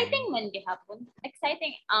interesting. exciting man gihapon.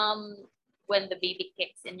 Exciting when the baby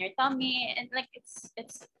kicks in your tummy and like it's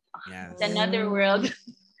Yes. another world.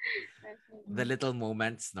 The little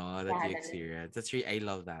moments, no, that Yeah, you experience. That's really, I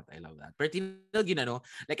love that. I love that. But tinag, you know,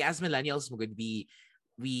 like as millennials,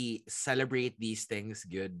 we celebrate these things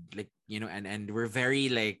good, like, you know, and we're very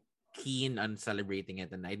like keen on celebrating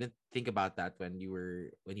it. And I didn't think about that when you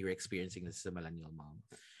were experiencing this as a millennial mom.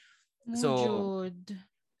 Oh, So Jude.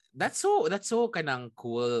 that's so kind of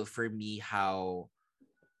cool for me how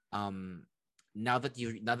um now that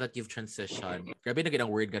you've transitioned, grabe na ginang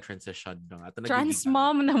word ga transition no ato Trans nagigigan.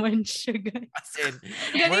 mom naman siya, guys. As in,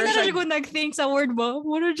 Ganito more na siya siya, kung nag-think sa word mo.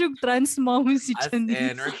 Muna siya trans mom si as in,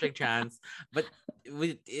 Janice. or siya chance. But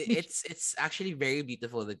it's actually very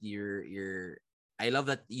beautiful that I love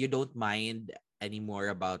that you don't mind anymore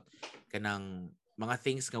about kanang mga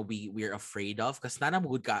things nga we're afraid of kasi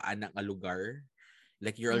nanamugod ka anak nga lugar,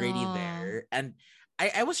 like you're already Yeah. there. And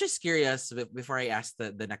I was just curious before I asked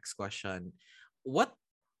the next question, what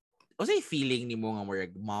was yung feeling ni mo nga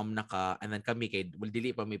murag mom na ka and then kami kay well, dili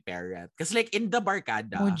pa may parent kasi like in the Oh,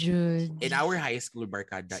 barkada, Jude. in our high school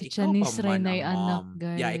barkada, Si ikaw pa Janice rin man ay ang anak,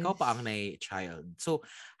 mom. Yeah, ikaw guys. pa ang nay child. So,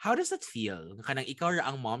 how does that feel? Kanang ikaw ra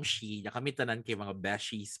ang mom she, na kami tanan kay mga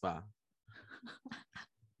beshies pa.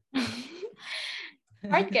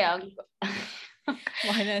 Hard kaya.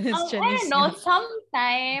 Why na is I Janice don't know. nga?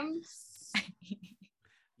 Sometimes.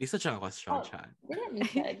 Di sa siya nga question, Oh, Chan. didn't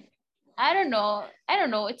said. I don't know. I don't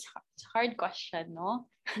know. It's hard question, no?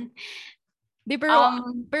 Di,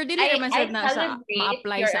 pero dili I naman sad na sa celebrate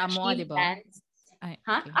ma-apply your sa amo, di ba? achievements. Ay,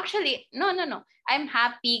 Huh? okay. Actually, no. I'm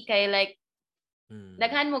happy kay like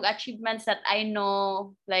daghan mong achievements that I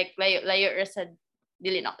know like layo ra sa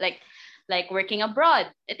dili no like working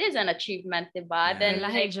abroad. It is an achievement, diba? Yeah. Then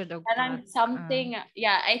Lahi like jud og kanang path. something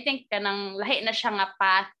yeah, I think kanang lahi na siya nga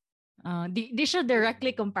path. Di siya directly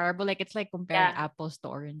comparable. Like, it's like comparing Yeah. apples to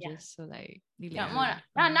oranges. So, like, dili. Yeah, Yeah.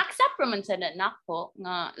 mo na-accept naman sa nako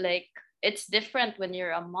nga like it's different when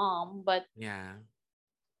you're a mom, but Yeah.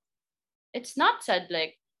 it's not sad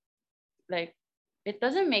like it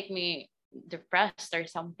doesn't make me depressed or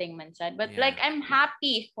something man said, but like Yeah. I'm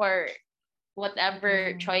happy for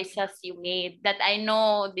whatever choices you made that I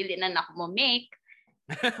know dili na nako mo make.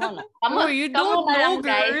 Oh, you Kamo don't na know, lang,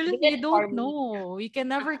 guys. girl. Do You it for don't me. know. You can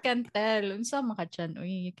never can tell. Unsa makachan?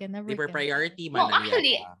 Uy, you can never Di per can priority No, man lang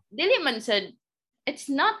actually, yata. dili man said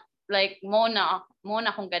it's not like mo na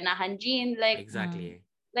kung ganahan Jean like Exactly.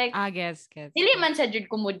 like guess. dili man sa jud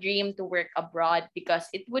ko mo dream to work abroad because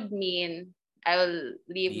it would mean I'll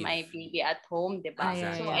leave Leave. my baby at home, diba?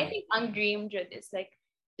 yeah, So Exactly. I think ang dream jud is like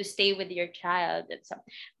to stay with your child and stuff.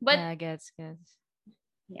 But Yeah, gets.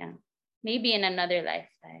 yeah, maybe in another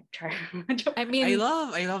lifetime. I I mean,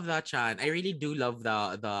 love that, Chan. I really do love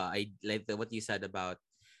I like what you said about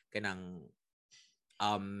kanang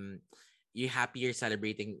you're happy you're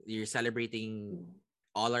celebrating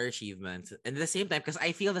all our achievements. And at the same time, because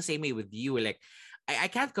I feel the same way with you, like I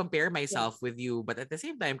can't compare myself with you, but at the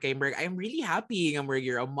same time, Kaimberg, I'm really happy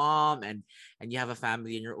you're a mom and you have a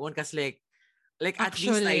family in your own. Because like at least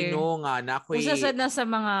I actually, know nga na ako'y usa sad na sa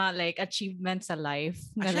mga like achievements sa life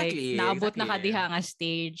na like Exactly, naabot na ka exactly. diha nga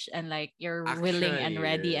stage and like you're willing and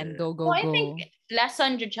ready and go. So I think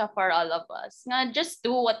lesson jud siya for all of us. Nga just do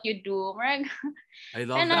what you do. Marag, I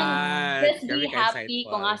love kanang that. just be Grabe ka happy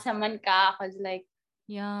kung insightful. asa man ka cause like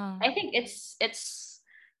yeah. I think it's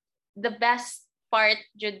the best part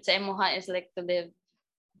jud sa imuha is like to live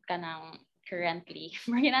kanang currently.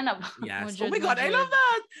 Marina na ba? Yes. Mojud, Oh my God, I love Mojud.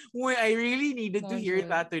 that. Boy, I really needed to hear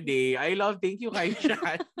Mojud. that today. Thank you,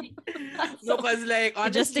 Kaishan. No, because like,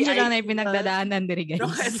 Justin honestly, siya lang na I feel, pinagdadaanan diri, guys.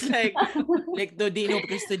 no, it's like today, no,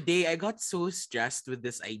 because today I got so stressed with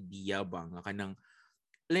this idea, bang, kanang,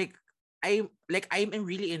 like, I'm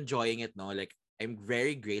really enjoying it, no, like, I'm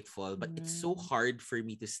very grateful, but it's so hard for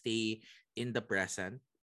me to stay in the present.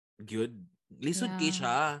 Good. Lisod kay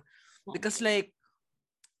siya. Because like,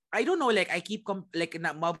 I don't know, like I keep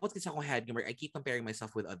mabot kasi akong head I keep comparing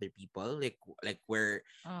myself with other people, like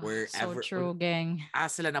so true, gang.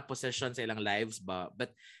 Sila na position sa ilang lives ba,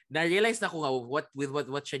 but na-realize na ko nga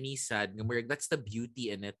what Shanice said, that's the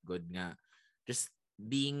beauty in it, good nga, just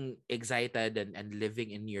being excited and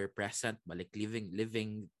living in your present, but like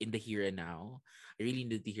living in the here and now. I really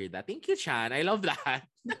need to hear that. Thank you, Chan. I love that.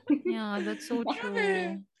 Yeah, that's so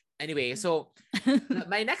true. Anyway, so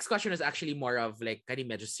my next question is actually more of like kind of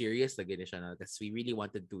medyo serious na ganun siya, because we really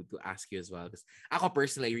wanted to ask you as well. Because ako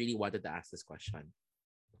personally, I really wanted to ask this question.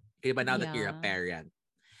 Okay, but now that you're a parent,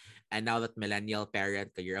 And now that millennial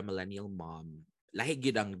parent ka, you're a millennial mom. Lahi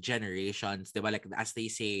gyud ang generations, 'di ba? Like as they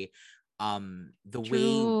say, the way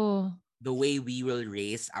True. we will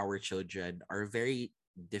raise our children are very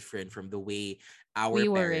different from the way our We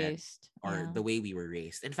were parents raised. or Yeah. the way we were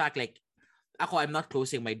raised. In fact, like ako, I'm not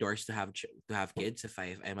closing my doors to have kids if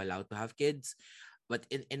I'm allowed to have kids. But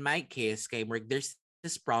in my case, kay Mark, there's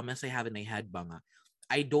this promise I have in my head, banga.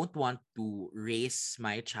 I don't want to raise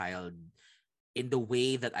my child in the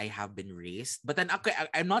way that I have been raised. But then okay,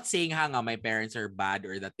 I'm not saying nga my parents are bad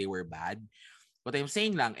or that they were bad. What I'm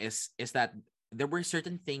saying lang is that there were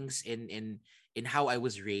certain things in how I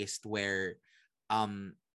was raised where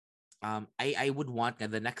um I would want that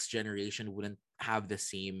the next generation wouldn't have the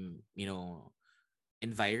same,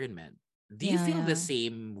 environment. Do you Yeah, feel the yeah.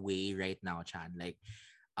 same way right now, Chan? Like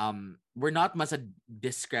we're not much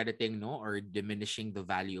discrediting no or diminishing the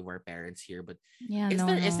value of our parents here, but Yeah, is no,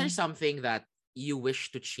 there no. something that you wish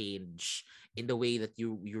to change in the way that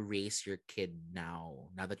you raise your kid now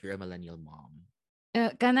that you're a millennial mom?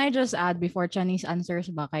 Can I just add before Chinese answers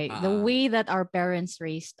ba the Uh-uh. way that our parents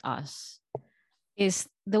raised us is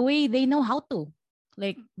the way they know how to.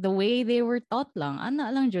 Like the way they were taught lang.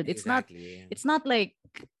 Ana lang jud. Exactly. It's not like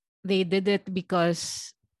they did it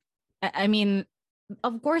because I mean,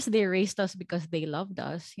 of course they raised us because they loved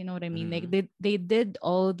us. You know what I mean? Like Mhm. they did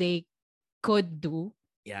all they could do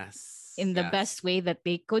Yes. in the Yes. best way that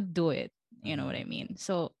they could do it. You know what Mhm. I mean?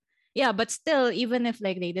 So yeah, but still, even if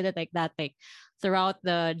like they did it like that, like throughout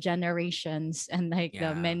the generations and like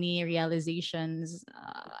the Yeah. many realizations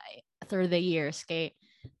through the years, kay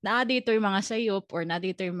na dito yung mga sayop or na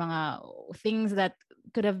dito yung mga things that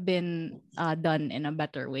could have been done in a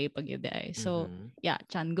better way pag yun day. So Mhm. yeah,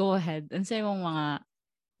 Chan, go ahead. And say mong mga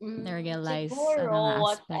na-realize ano nga Siguro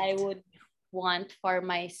what I aspect. would want for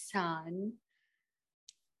my son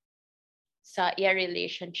sa iya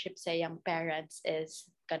relationship sa iyang parents is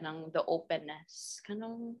kanang the openness.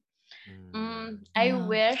 Kanang Mm. I Yeah.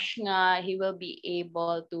 wish nga he will be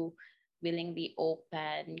able to willingly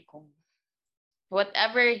open kung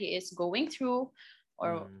whatever he is going through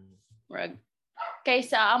or Mm.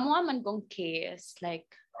 kaysa amo man kong case like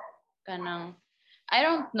kanang I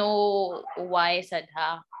don't know why sad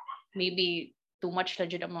ha maybe too much na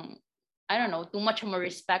jud among I don't know too much more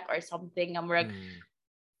respect or something Mm.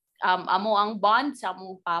 amo ang bond sa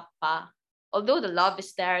among papa although the love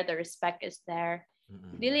is there the respect is there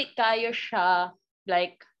Mm. dili kayo siya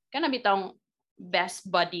like kana bitong best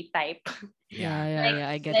buddy type Yeah, Yeah. yeah, like yeah.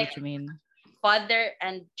 I get like what you mean. father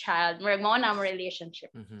and child murag mao na ang relationship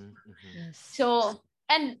Mhm. Mhm. Yes. so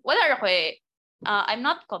and wala ra ko I'm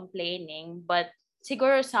not complaining but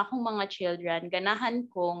siguro sa akong mga children ganahan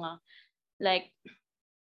ko nga like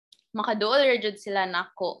makaduol ra jud sila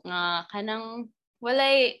nako nga kanang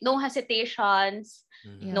walay no hesitations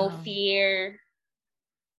Mhm. no Yeah. fear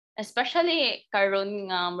especially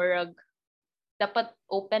karon nga murag dapat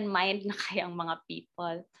open mind na kayang mga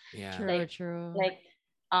people Yeah. True, like true. like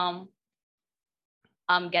um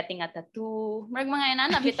getting a tattoo murag mga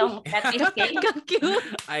inana bitong petty thing Ang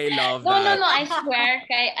cute. I love no that. I swear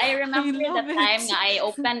kay I remember the love time it. nga I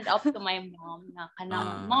opened up to my mom na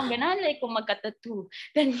kanang mom ganahan lay ko magka-tattoo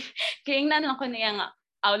then kingnan ako niya nga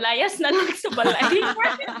aw layas na lang sa balay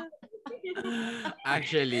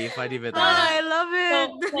Actually, funny bit Oh, I love so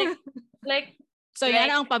it. like So,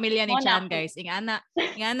 yan like ang pamilya ni mo na Chan, guys.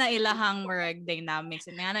 Ingana ilahang murag dynamics.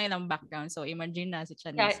 Ingana ilang background. So, imagine na si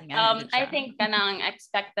Chanis. Ingana jud I siya. think kanang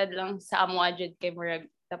expected lang sa amo jud kay murag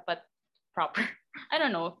dapat proper I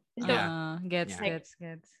don't know so Yeah. Gets, Yeah. gets,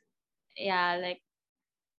 gets. yeah like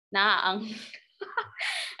na ang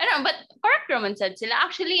I don't know but correct naman said sila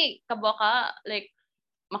actually kaboka like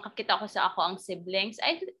makakita ko sa ako ang siblings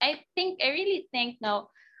I think I really think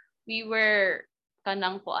now we were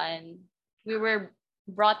kanang kuan we were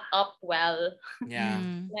brought up well Yeah.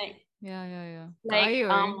 like Yeah, yeah, yeah. like Kaayo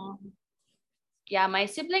eh. yeah my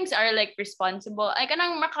siblings are like responsible ay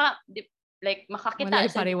kanang like makakita Walay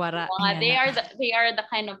sa pariwara. mga Ingana. they are the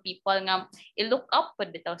kind of people nga i-look up po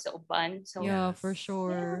dito sa uban so Yeah, Yes. for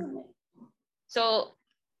sure. so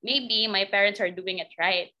maybe my parents are doing it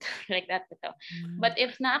right like that dito. But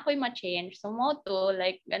if na ako'y ma-change so mo to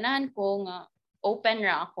like ganahan ko nga open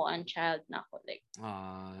ra ako ang child na ako like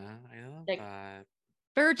I love Like, that.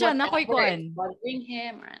 Pero Chan, nakoy whatever kuan. is bothering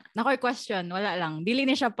him or Nakoy question. Wala lang. Dili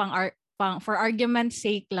ni siya pang for argument's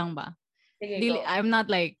sake lang ba? sige Dili, go. I'm not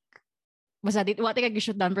like, basta di wati kag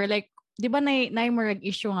issue dan pero like di ba na murag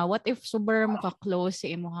issue nga what if super mo ka close sa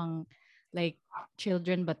imong like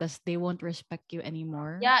children but as they won't respect you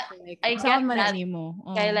anymore Yeah, so, like I saan get man that. nimo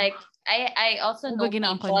Kaya like I also Ano know ba gina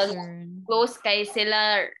ang people concern close kay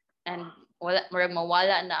sila and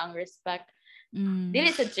mawala na ang respect. Dili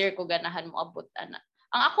sa sir ko ganahan mo abot ana.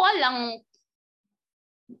 Ang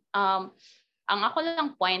ako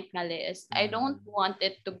lang point nga is I don't want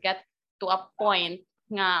it to get to a point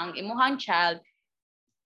nga ang imuhang child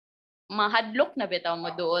mahadlok na bitaw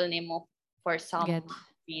mo duol nimo for some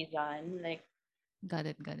reason, like got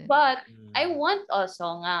it. But I want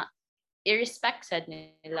also nga i-respect sad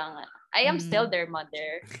nila nga I am still their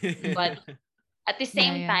mother, but at the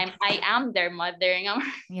same time I am their mother nga.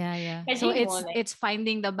 Yeah. So it's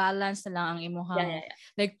finding the balance na lang ang imuhang.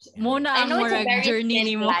 Like muna ang murag journey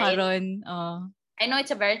nimo karon. I know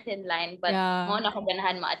it's a very thin line, but mo na ko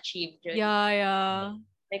ganahan ma-achieve jud. Yeah.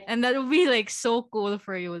 Like, and that would be like so cool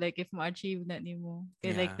for you, like if ma-achieve na nimo.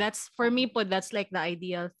 Okay, like that's for me po, that's like the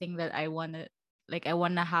ideal thing that I wanna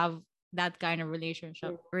have that kind of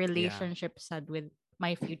relationship sad with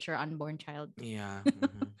my future unborn child. Yeah.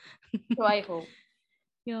 So I hope.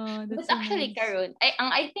 Yeah, that's but actually nice. Karon,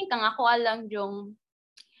 I think ang ako lang yung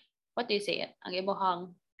what do you say it? Ang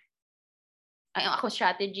imuhang ang ako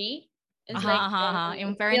strategy is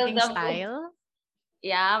yung parenting style.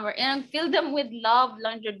 And fill them with love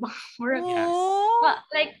lang jud ba.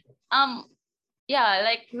 Like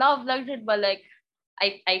like love lang jud ba, like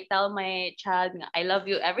I tell my child I love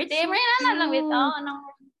you every day. Lang bitaw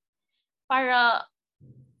para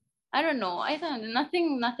I don't know.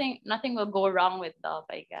 Nothing will go wrong with love,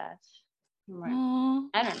 I guess.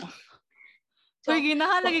 I don't know. So,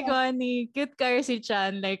 ginahalagi ko ni cute kayo si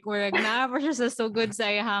Chan, like where na-approach siya sa so good sa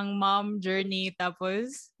ihang mom journey,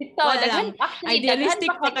 tapos wala lang. Idealistic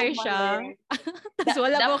pa kayo siya. Tapos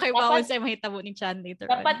wala po kayo bawal sa mahitabo ni Chan later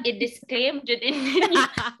on. Dapat i-disclaim dyan in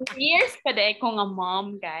years pa dahil ko nga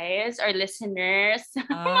mom, guys, or listeners.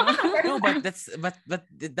 No, but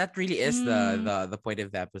that really is the point of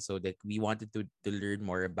the episode. Like we wanted to learn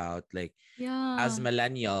more about like as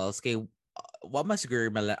millennials, kay what must grow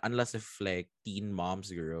unless if like teen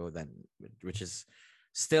moms grow, then which is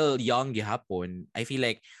still young gihapon. I feel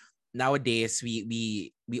like nowadays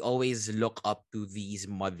we always look up to these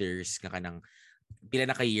mothers nga kanang pila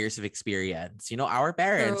na ka years of experience, our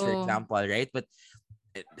parents for example, right? But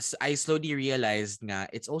I slowly realized nga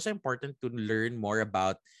it's also important to learn more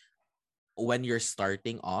about when you're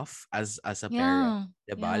starting off as a parent,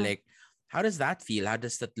 diba? Like how does that feel? How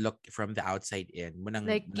does that look from the outside in?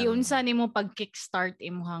 Like, giunsa nimo pag-kickstart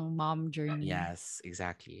imong mom journey. Yes,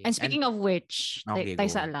 exactly. And speaking of which,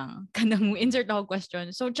 taysa lang, kanang insert ako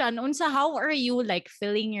question. So, Chan, how are you like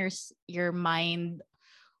filling your mind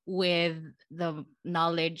with the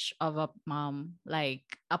knowledge of a mom? Like,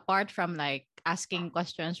 apart from like asking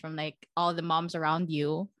questions from like all the moms around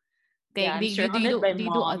you, do you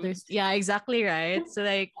do others? Yeah, exactly, right. So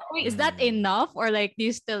like, is that enough, or like do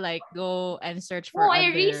you still like go and search for?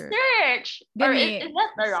 I research. Or is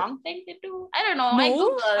that the wrong thing to do? I don't know. No, I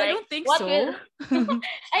Google. Like, I don't think so.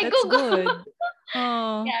 I That's Google. Good.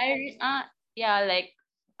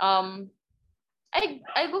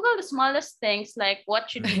 I Google the smallest things, like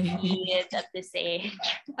what should we feed at this age?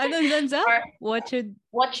 What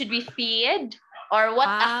should we feed, or what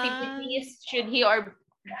activities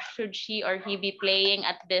should she or he be playing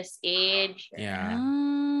at this age?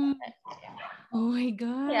 Oh my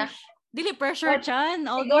gosh. Yeah. Dili pressure, Chan.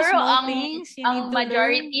 All those small things you need to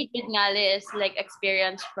majority learn. Is like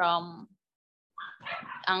experience from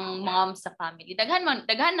ang mom sa family. Daghan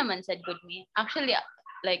naman said good me. Actually,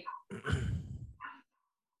 like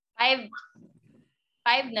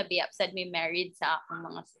five na biyap said me married sa akong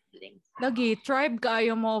mga siblings. Lagi, tribe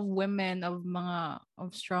kayo mo of women, of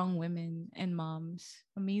strong women and moms.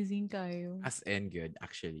 Amazing kayo. As in good,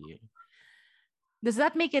 actually. Does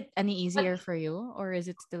that make it any easier for you, or is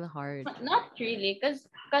it still hard? Not really, because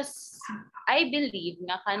I believe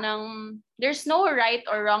nga kanang there's no right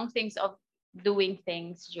or wrong things of doing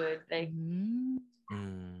things, Jude. Like,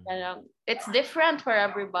 it's different for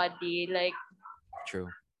everybody. Like, true.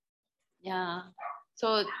 Yeah.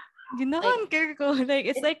 So ginahan ko, like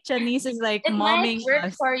it's like Chinese is like it momming might work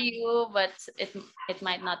us. for you, but it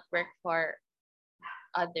might not work for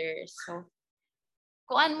others. So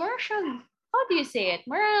kuan more siya, how do you say it?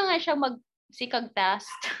 More nga siya magsikag test.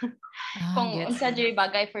 Kung unsa jud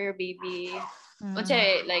bagay for your baby.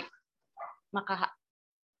 Unsa like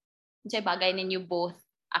unsa bagay ninyo both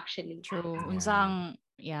actually. True. Unsang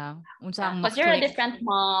because you're a different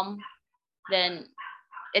mom, then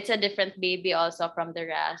it's a different baby also from the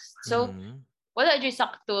rest. So, wala dyan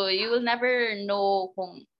sakto. You will never know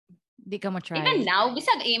kung di ka mo-try. Even now,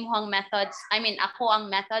 bisag imong methods. I mean, ako ang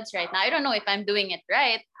methods right now. I don't know if I'm doing it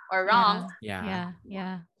right or wrong. Yeah.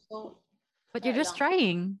 So, but you're just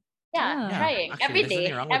trying. Yeah, trying. Actually,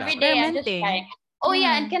 Every day I'm just trying. Oh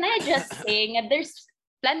yeah, and can I just say nga there's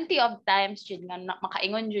plenty of times jud nga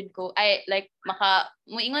makaingon jud ko I like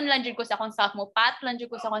muingon lang jud ko sa akong self mo pat lang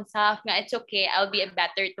jud ko sa akong self nga it's okay, I'll be a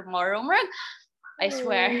better tomorrow. I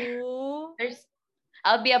swear.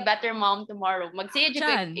 I'll be a better mom tomorrow. Magsiya jud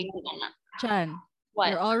ko ingon nga. Chan,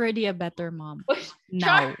 what? You're already a better mom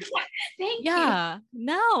now. Thank you.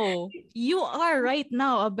 Now. You are right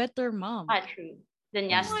now a better mom. True.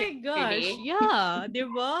 Than yesterday. Oh my gosh. Yeah, di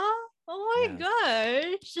ba? Oh my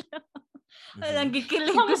gosh. Ang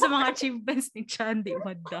gikilig ko sa mga achievements ni Chandy.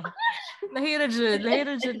 Wada. Lahira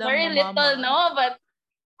dyan very little, no? But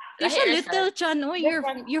di siya little, Chan. Oh,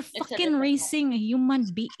 you're fucking raising a human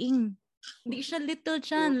being. Di siya little,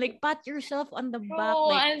 Chan. Like, pat yourself on the back.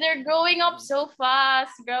 Oh, like, and they're growing up so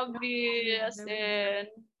fast. Grabe. As in,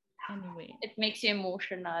 anyway. It makes you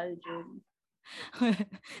emotional, June.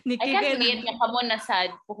 I can't wait na kamo na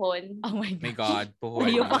sad, puhon. Oh my God, puhon.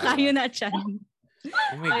 Layo pa kayo na, Chan.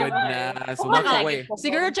 Oh my goodness.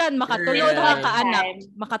 Siguro, Chan, makatulog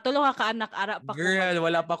ka kaanak, ara pa ko. Girl,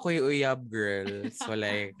 wala pa ko yung uyab, girl. So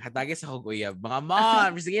like, hatagis ako uyab. Mga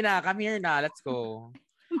mom, sige na, come here na, let's go.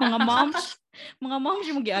 Mga moms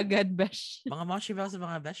yung mag-iagad, besh. Mga moms yung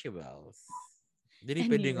mga vegetables. Dili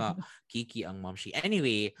pwede nga, Kiki ang mom she.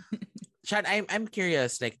 Anyway, Chan, I'm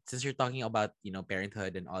curious, like, since you're talking about,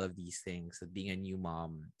 parenthood and all of these things, being a new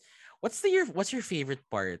mom, what's your favorite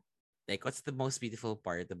part? Like, what's the most beautiful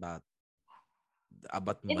part about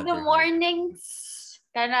motherhood? In the mornings,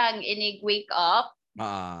 kanang wake up,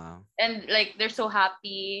 and like they're so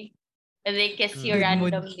happy, and they kiss you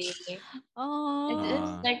randomly.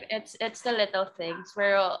 Oh, it's the little things.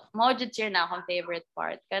 Pero mo jud siya na akong favorite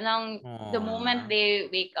part. Kanang the moment they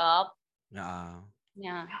wake up.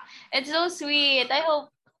 Yeah, it's so sweet. I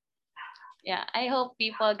hope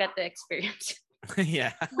people get to experience.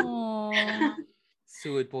 Yeah. Aww.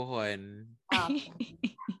 Suod pohon.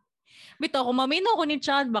 Bito, kung mamino ko ni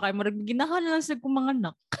Chad, baka ginahan lang sa kong mga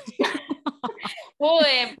anak.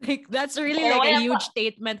 Like, that's really like a huge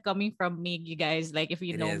statement coming from me, you guys. Like, if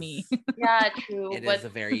you know me. Yeah, true. It is a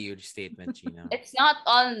very huge statement, Gina. It's not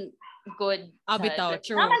all good. Bito,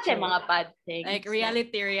 true. Naman siya mga bad things. Like,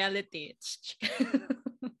 reality.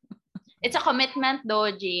 It's a commitment though,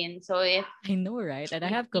 Jean. So if I know, right? And I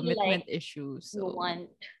have commitment issues. So. You want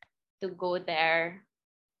to go there.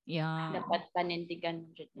 Yeah. Dapat panindigan mo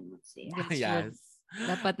dyan mo siya. Yes.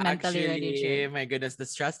 Dapat mentally ready siya. My goodness, the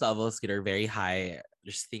stress levels are very high.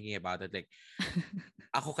 Just thinking about it. Like,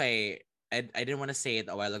 ako I didn't want to say it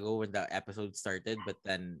a while ago when the episode started, but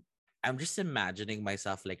then I'm just imagining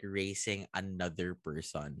myself like raising another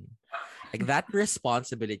person. Like, that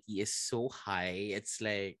responsibility is so high. It's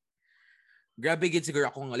like, grabe gid siguro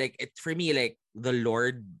akong like, for me, like, the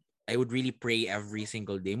Lord, I would really pray every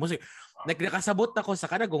single day. Most like, nakasabot ako sa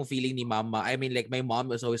kanagong feeling ni mama. I mean, like, my mom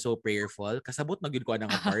was always so prayerful. Kasabot na gud ko ng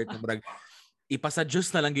part. Ipasa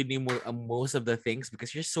Diyos na lang gud ni mo most of the things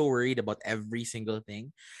because you're so worried about every single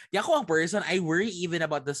thing. Di ako ang person, I worry even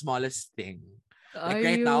about the smallest thing. Like,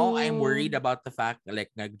 right now, I'm worried about the fact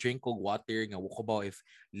like, nag-drink ko water, nga ko ba if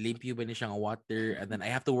limpyo ba ni siya ng water, and then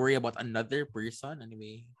I have to worry about another person.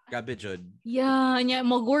 Anyway, grabe jud. Yeah,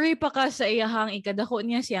 mag-worry pa ka sa iyahang ikadako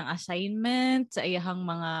niya siyang assignment, sa iyahang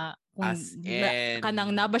mga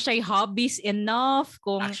kanang na ba siya hobbies enough,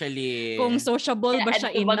 kung sociable ba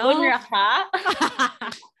siya enough.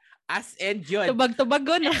 As in, yun.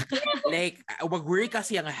 Tubag-tubagon. Like, mag-worry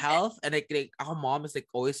kasi ang health, and like ako mom is like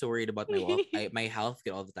always so worried about my health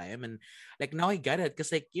all the time, and like now I get it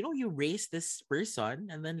because like, you raise this person,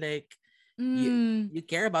 and then like you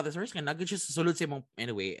care about this person, naging just sulod sa mong,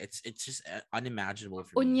 anyway, it's just unimaginable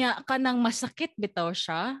for me. Unya kanang masakit bitaw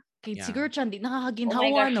siya. Siguro siya, hindi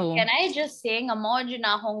nakakaginhawa, no? Can I just say, nga mo dyan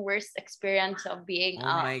na akong worst experience of being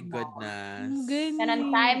my goodness.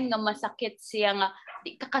 Kanang time nga masakit siya nga,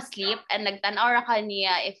 di ka-sleep, and nagtanaw ka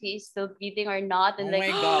niya if he's still breathing or not, and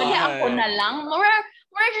like, ako na lang. More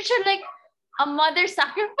siya like, a mother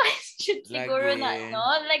sacrifice siguro na, no?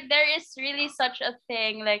 Like, there is really such a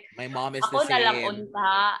thing. Like, my mom is ako the same. Na lang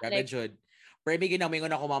unta. Like, pero may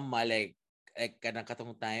ginamingon ako, mama, like kanang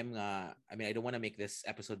katong time nga, I mean, I don't want to make this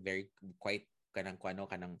episode quite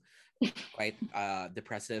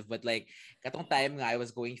depressive, but like katong time nga I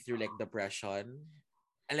was going through like depression,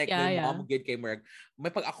 and like my mom good kay Merg,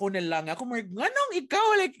 may pag ako na lang ako Merg, nganong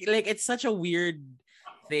ikaw, like it's such a weird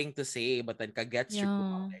thing to say, but then kagets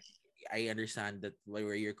like, I understand that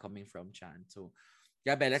where you're coming from, Chan. So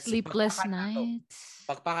grabe, let's sleepless nights.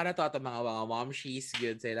 Pagpaka na to ato mga momshies,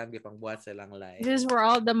 good silang gipangbuhat silang live. This is for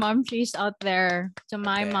all the momshies out there. To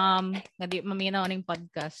my mom, na di maminaw ning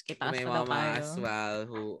podcast. Kita my mama as well,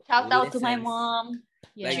 who shout out to my mom.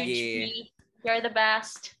 Yeah. Lagi You're the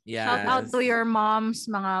best. Shout out Yes. to your moms,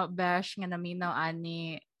 mga besh nga naminaw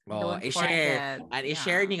ani. Oh, Don't i-share. forget. And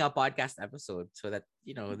i-share ning a podcast episode so that,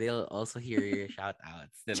 they'll also hear your shout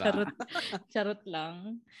outs. Diba? Charot. Charot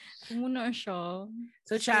lang. Kumuno siya.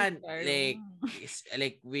 So Chan, Super.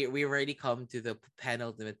 we already come to the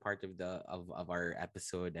penultimate part of of our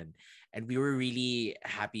episode, and we were really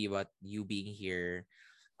happy about you being here.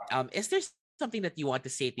 Is there something that you want to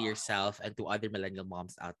say to yourself and to other millennial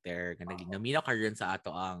moms out there nga namina ka rin sa ato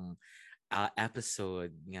ang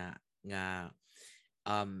episode nga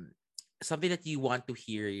something that you want to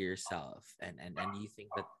hear yourself and you think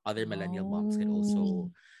that other millennial moms can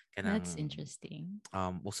also That's interesting.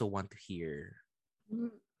 also want to hear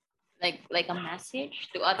Like a message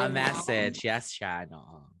to other a message. Yes, siya,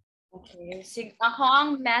 no. Okay. Ako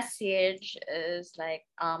ang message is like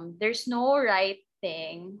there's no right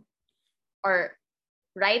thing or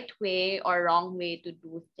right way or wrong way to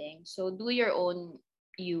do things. So do your own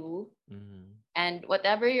you, and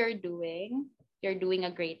whatever you're doing a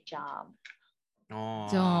great job.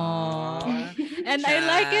 Aww. And I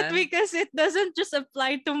like it because it doesn't just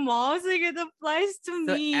apply to moms, like it applies to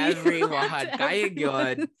me. Everyone. Kaya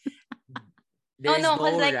yun. There's no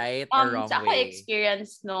like, right or wrong sa ako way.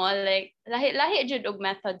 experience, no, like lahi jud og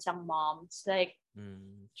methods ang moms, like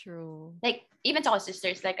True. like even sa ako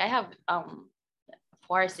sisters, like I have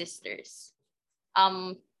 4 sisters,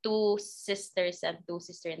 2 sisters and 2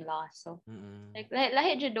 sister-in-law, so like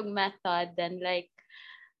lahi jud og method. Then like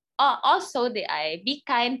also be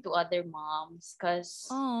kind to other moms, because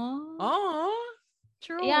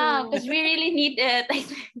true. yeah, because we really need it.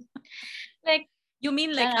 Like, you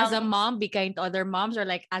mean like as a mom be kind to other moms, or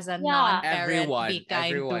like as a non-parent be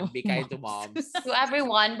kind to moms? To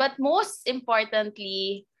everyone, but most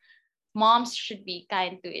importantly, moms should be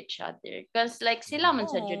kind to each other, because like sila man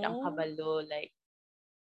sa jud ang kabalo, like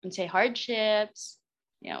say hardships,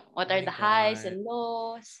 what are the highs and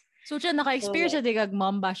lows. So siya naka-experience siya digag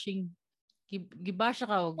mom bashing. Gibasha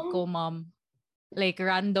ka ko-mom. Like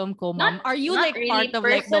random ko-mom. Are you like really part of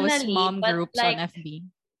like those mom groups like, on FB?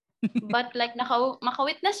 But like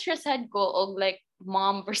maka-witness siya sad ko og like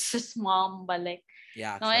mom versus mom, but like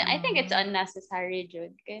yeah, no, I think it's unnecessary,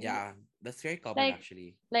 Jude. Yeah, that's very common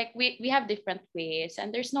actually. Like we have different ways,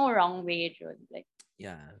 and there's no wrong way, Jude. Like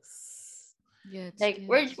yes. Like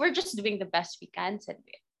we're just doing the best we can, said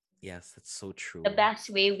we. Yes, that's so true. The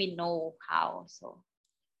best way we know how. So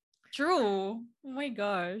true. Oh my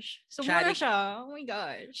gosh. So muna siya. Oh my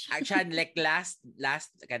gosh. Actually, like last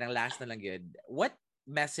na lang yun. What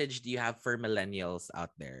message do you have for millennials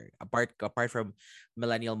out there? Apart from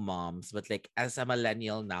millennial moms, but like as a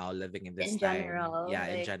millennial now living in this time. General,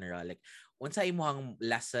 in general. Like unsa imong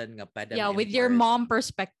lesson nga pwede with your mom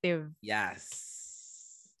perspective. Yes.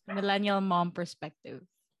 Millennial mom perspective.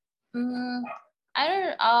 I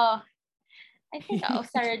don't I think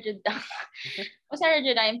Sarah Jud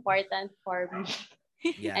important for me.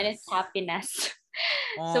 Yes. And it's happiness.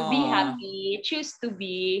 So be happy. Choose to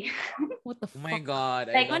be. What the fuck? Oh my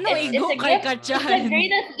God. Like, it's the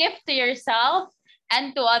greatest gift to yourself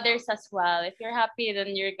and to others as well. If you're happy,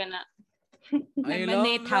 then you're gonna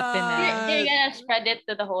emanate happiness. You're gonna spread it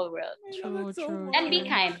to the whole world. True. And be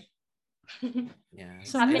kind. Yeah.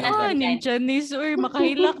 Sabi ko, Janice, or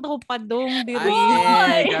makahilak na ko padong diri.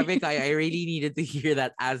 Grabe kayo. I really needed to hear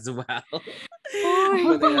that as well.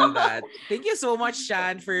 But I love that. Thank you so much,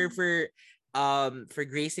 Shan, for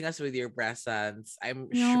gracing us with your presence. I'm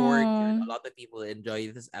sure a lot of people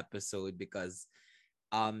enjoy this episode because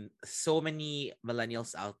so many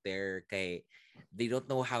millennials out there, they don't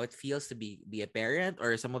know how it feels to be a parent,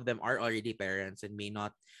 or some of them are already parents and may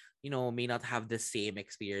not have the same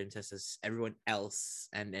experiences as everyone else,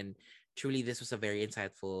 and truly this was a very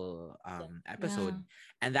insightful episode,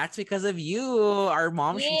 and that's because of you, our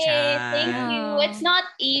mom. Thank you. It's not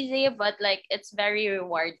easy, but like it's very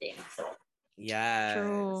rewarding. Yes.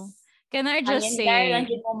 True. Can I just say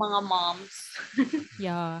mga moms.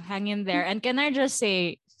 Yeah, hang in there. And can I just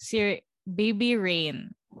say, baby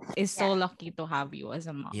Rain is so lucky to have you as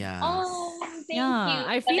a mom. Yeah. Oh, thank you.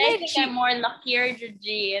 I feel like I'm more luckier,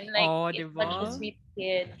 Judy, and like it's such a sweet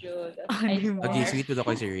kid, Jude. Okay, sweet to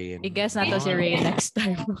ako si Rain. I guess na to si Rain next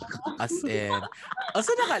time. As in.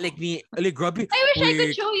 Also grabe. I wish I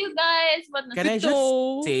could show you guys, but Can I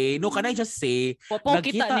just say,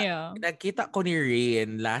 nagkita ko ni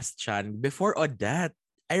Rain last chan before Odette.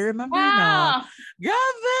 I remember na.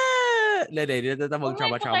 Grabe! Hindi na tamang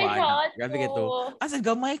trauma. Grabe kito. Asa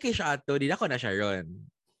gamay kay siya ato, di na ko na siya ron.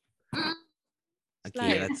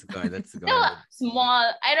 Okay, that's good. Still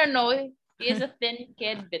small. I don't know. He is a thin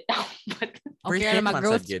kid, bitaw. But okay,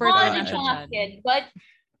 mag-growth spurt na siya kid. But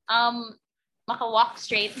maka-walk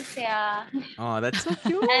straight na siya. Oh, that's so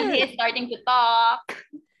cute. And he is starting to talk.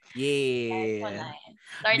 Yeah.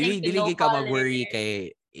 Starting to Dili know ka mag-worry colors. kay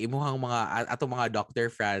imuhang atong mga doctor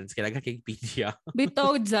friends kailangan kay Pedia.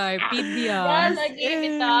 Bitaw, Zay. Yeah, Pedia. lagi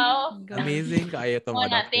bitaw. Amazing kaayo tong mga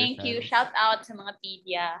Muna, doctor thank you. friends. Shout out sa mga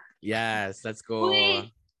pedia. Yes, let's go. Uy,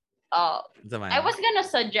 I was gonna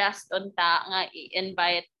suggest unta nga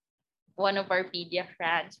i-invite one of our pedia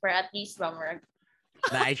friends for at least mamurag.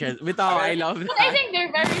 Nice. Bitaw, I love that. But I think they're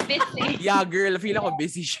very busy. Yeah, girl, feel ako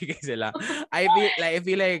busy siya kay sila. I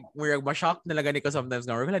feel like murag ma-shock na lang ko sometimes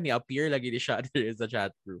nga. Wala ni appear lagi ni siya there is a chat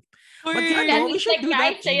group. But Uy, At we least should like do that,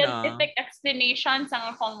 kahit Gina. scientific explanation sa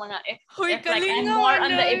akong mga if like I'm kalinga more on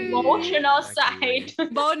the na. emotional Exactly. side.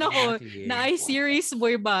 Baon ako, Exactly. na ay series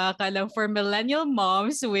boy ba kalang for millennial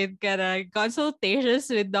moms with kana consultations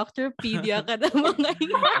with Dr. Pedia kada mga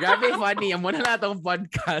Grabe funny. Amo na lang itong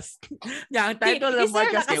podcast. Ang title ng Is there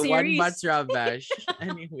podcast like a kay One series? Butts Rabash.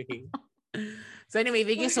 Anyway. So anyway,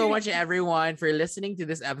 thank you so much everyone for listening to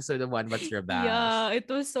this episode of One Butts Rabash. Yeah, it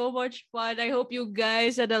was so much fun. I hope you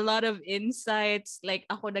guys had a lot of insights. Like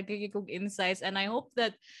ako nagkikig insights, and I hope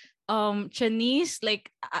that Chanice like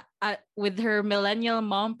with her millennial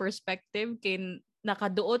mom perspective can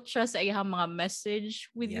nakaduot siya sa iyang mga message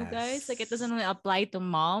with you guys. Like it doesn't only apply to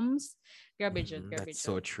moms. Grabe Jud, grabe That's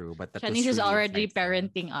so true. But that Chanice was is truly already insightful.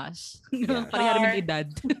 parenting us. Yes. Pareha rin edad.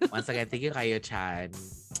 Once again, thank you kayo, Chan.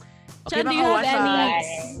 Chan, do you mga have wasa. any? Guys.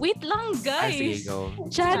 Wait lang, Sige, guys. go.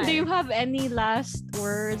 Chan, do you have any last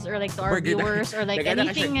words or like to our We're good. viewers or like Nagana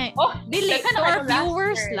ka siya. anything? Oh, Dili, Nagana to ka our ng last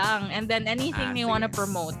viewers word. lang. And then anything you want to sige.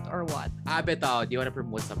 promote or what? Beto, do you want to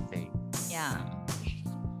promote something? Yeah.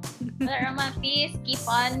 Rama, please keep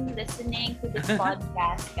on listening to this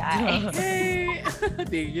podcast, guys. Hey!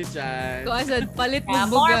 Thank you, Chan. Ko asad, palit mo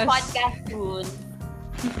More bugas. podcast soon.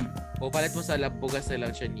 O palit mo sa bugas na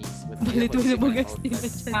lang, Chinese. Palit mo sa bugas nila,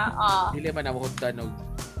 Chan. Dili man ako tanog.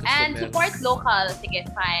 And support local. Sige,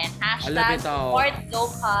 fine. Alam Hashtag ito. support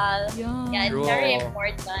local. Yeah, it's True. very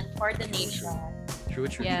important for the nation. True.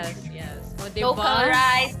 Yes, yes. O, Local diba?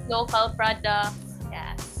 rice, local products.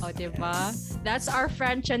 Yes. O, diba? That's our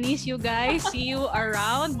friend Chanice, you guys. See you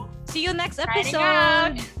around. See you next Signing episode.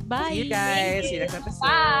 out. Bye. See you guys. See you next episode.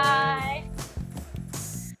 Bye.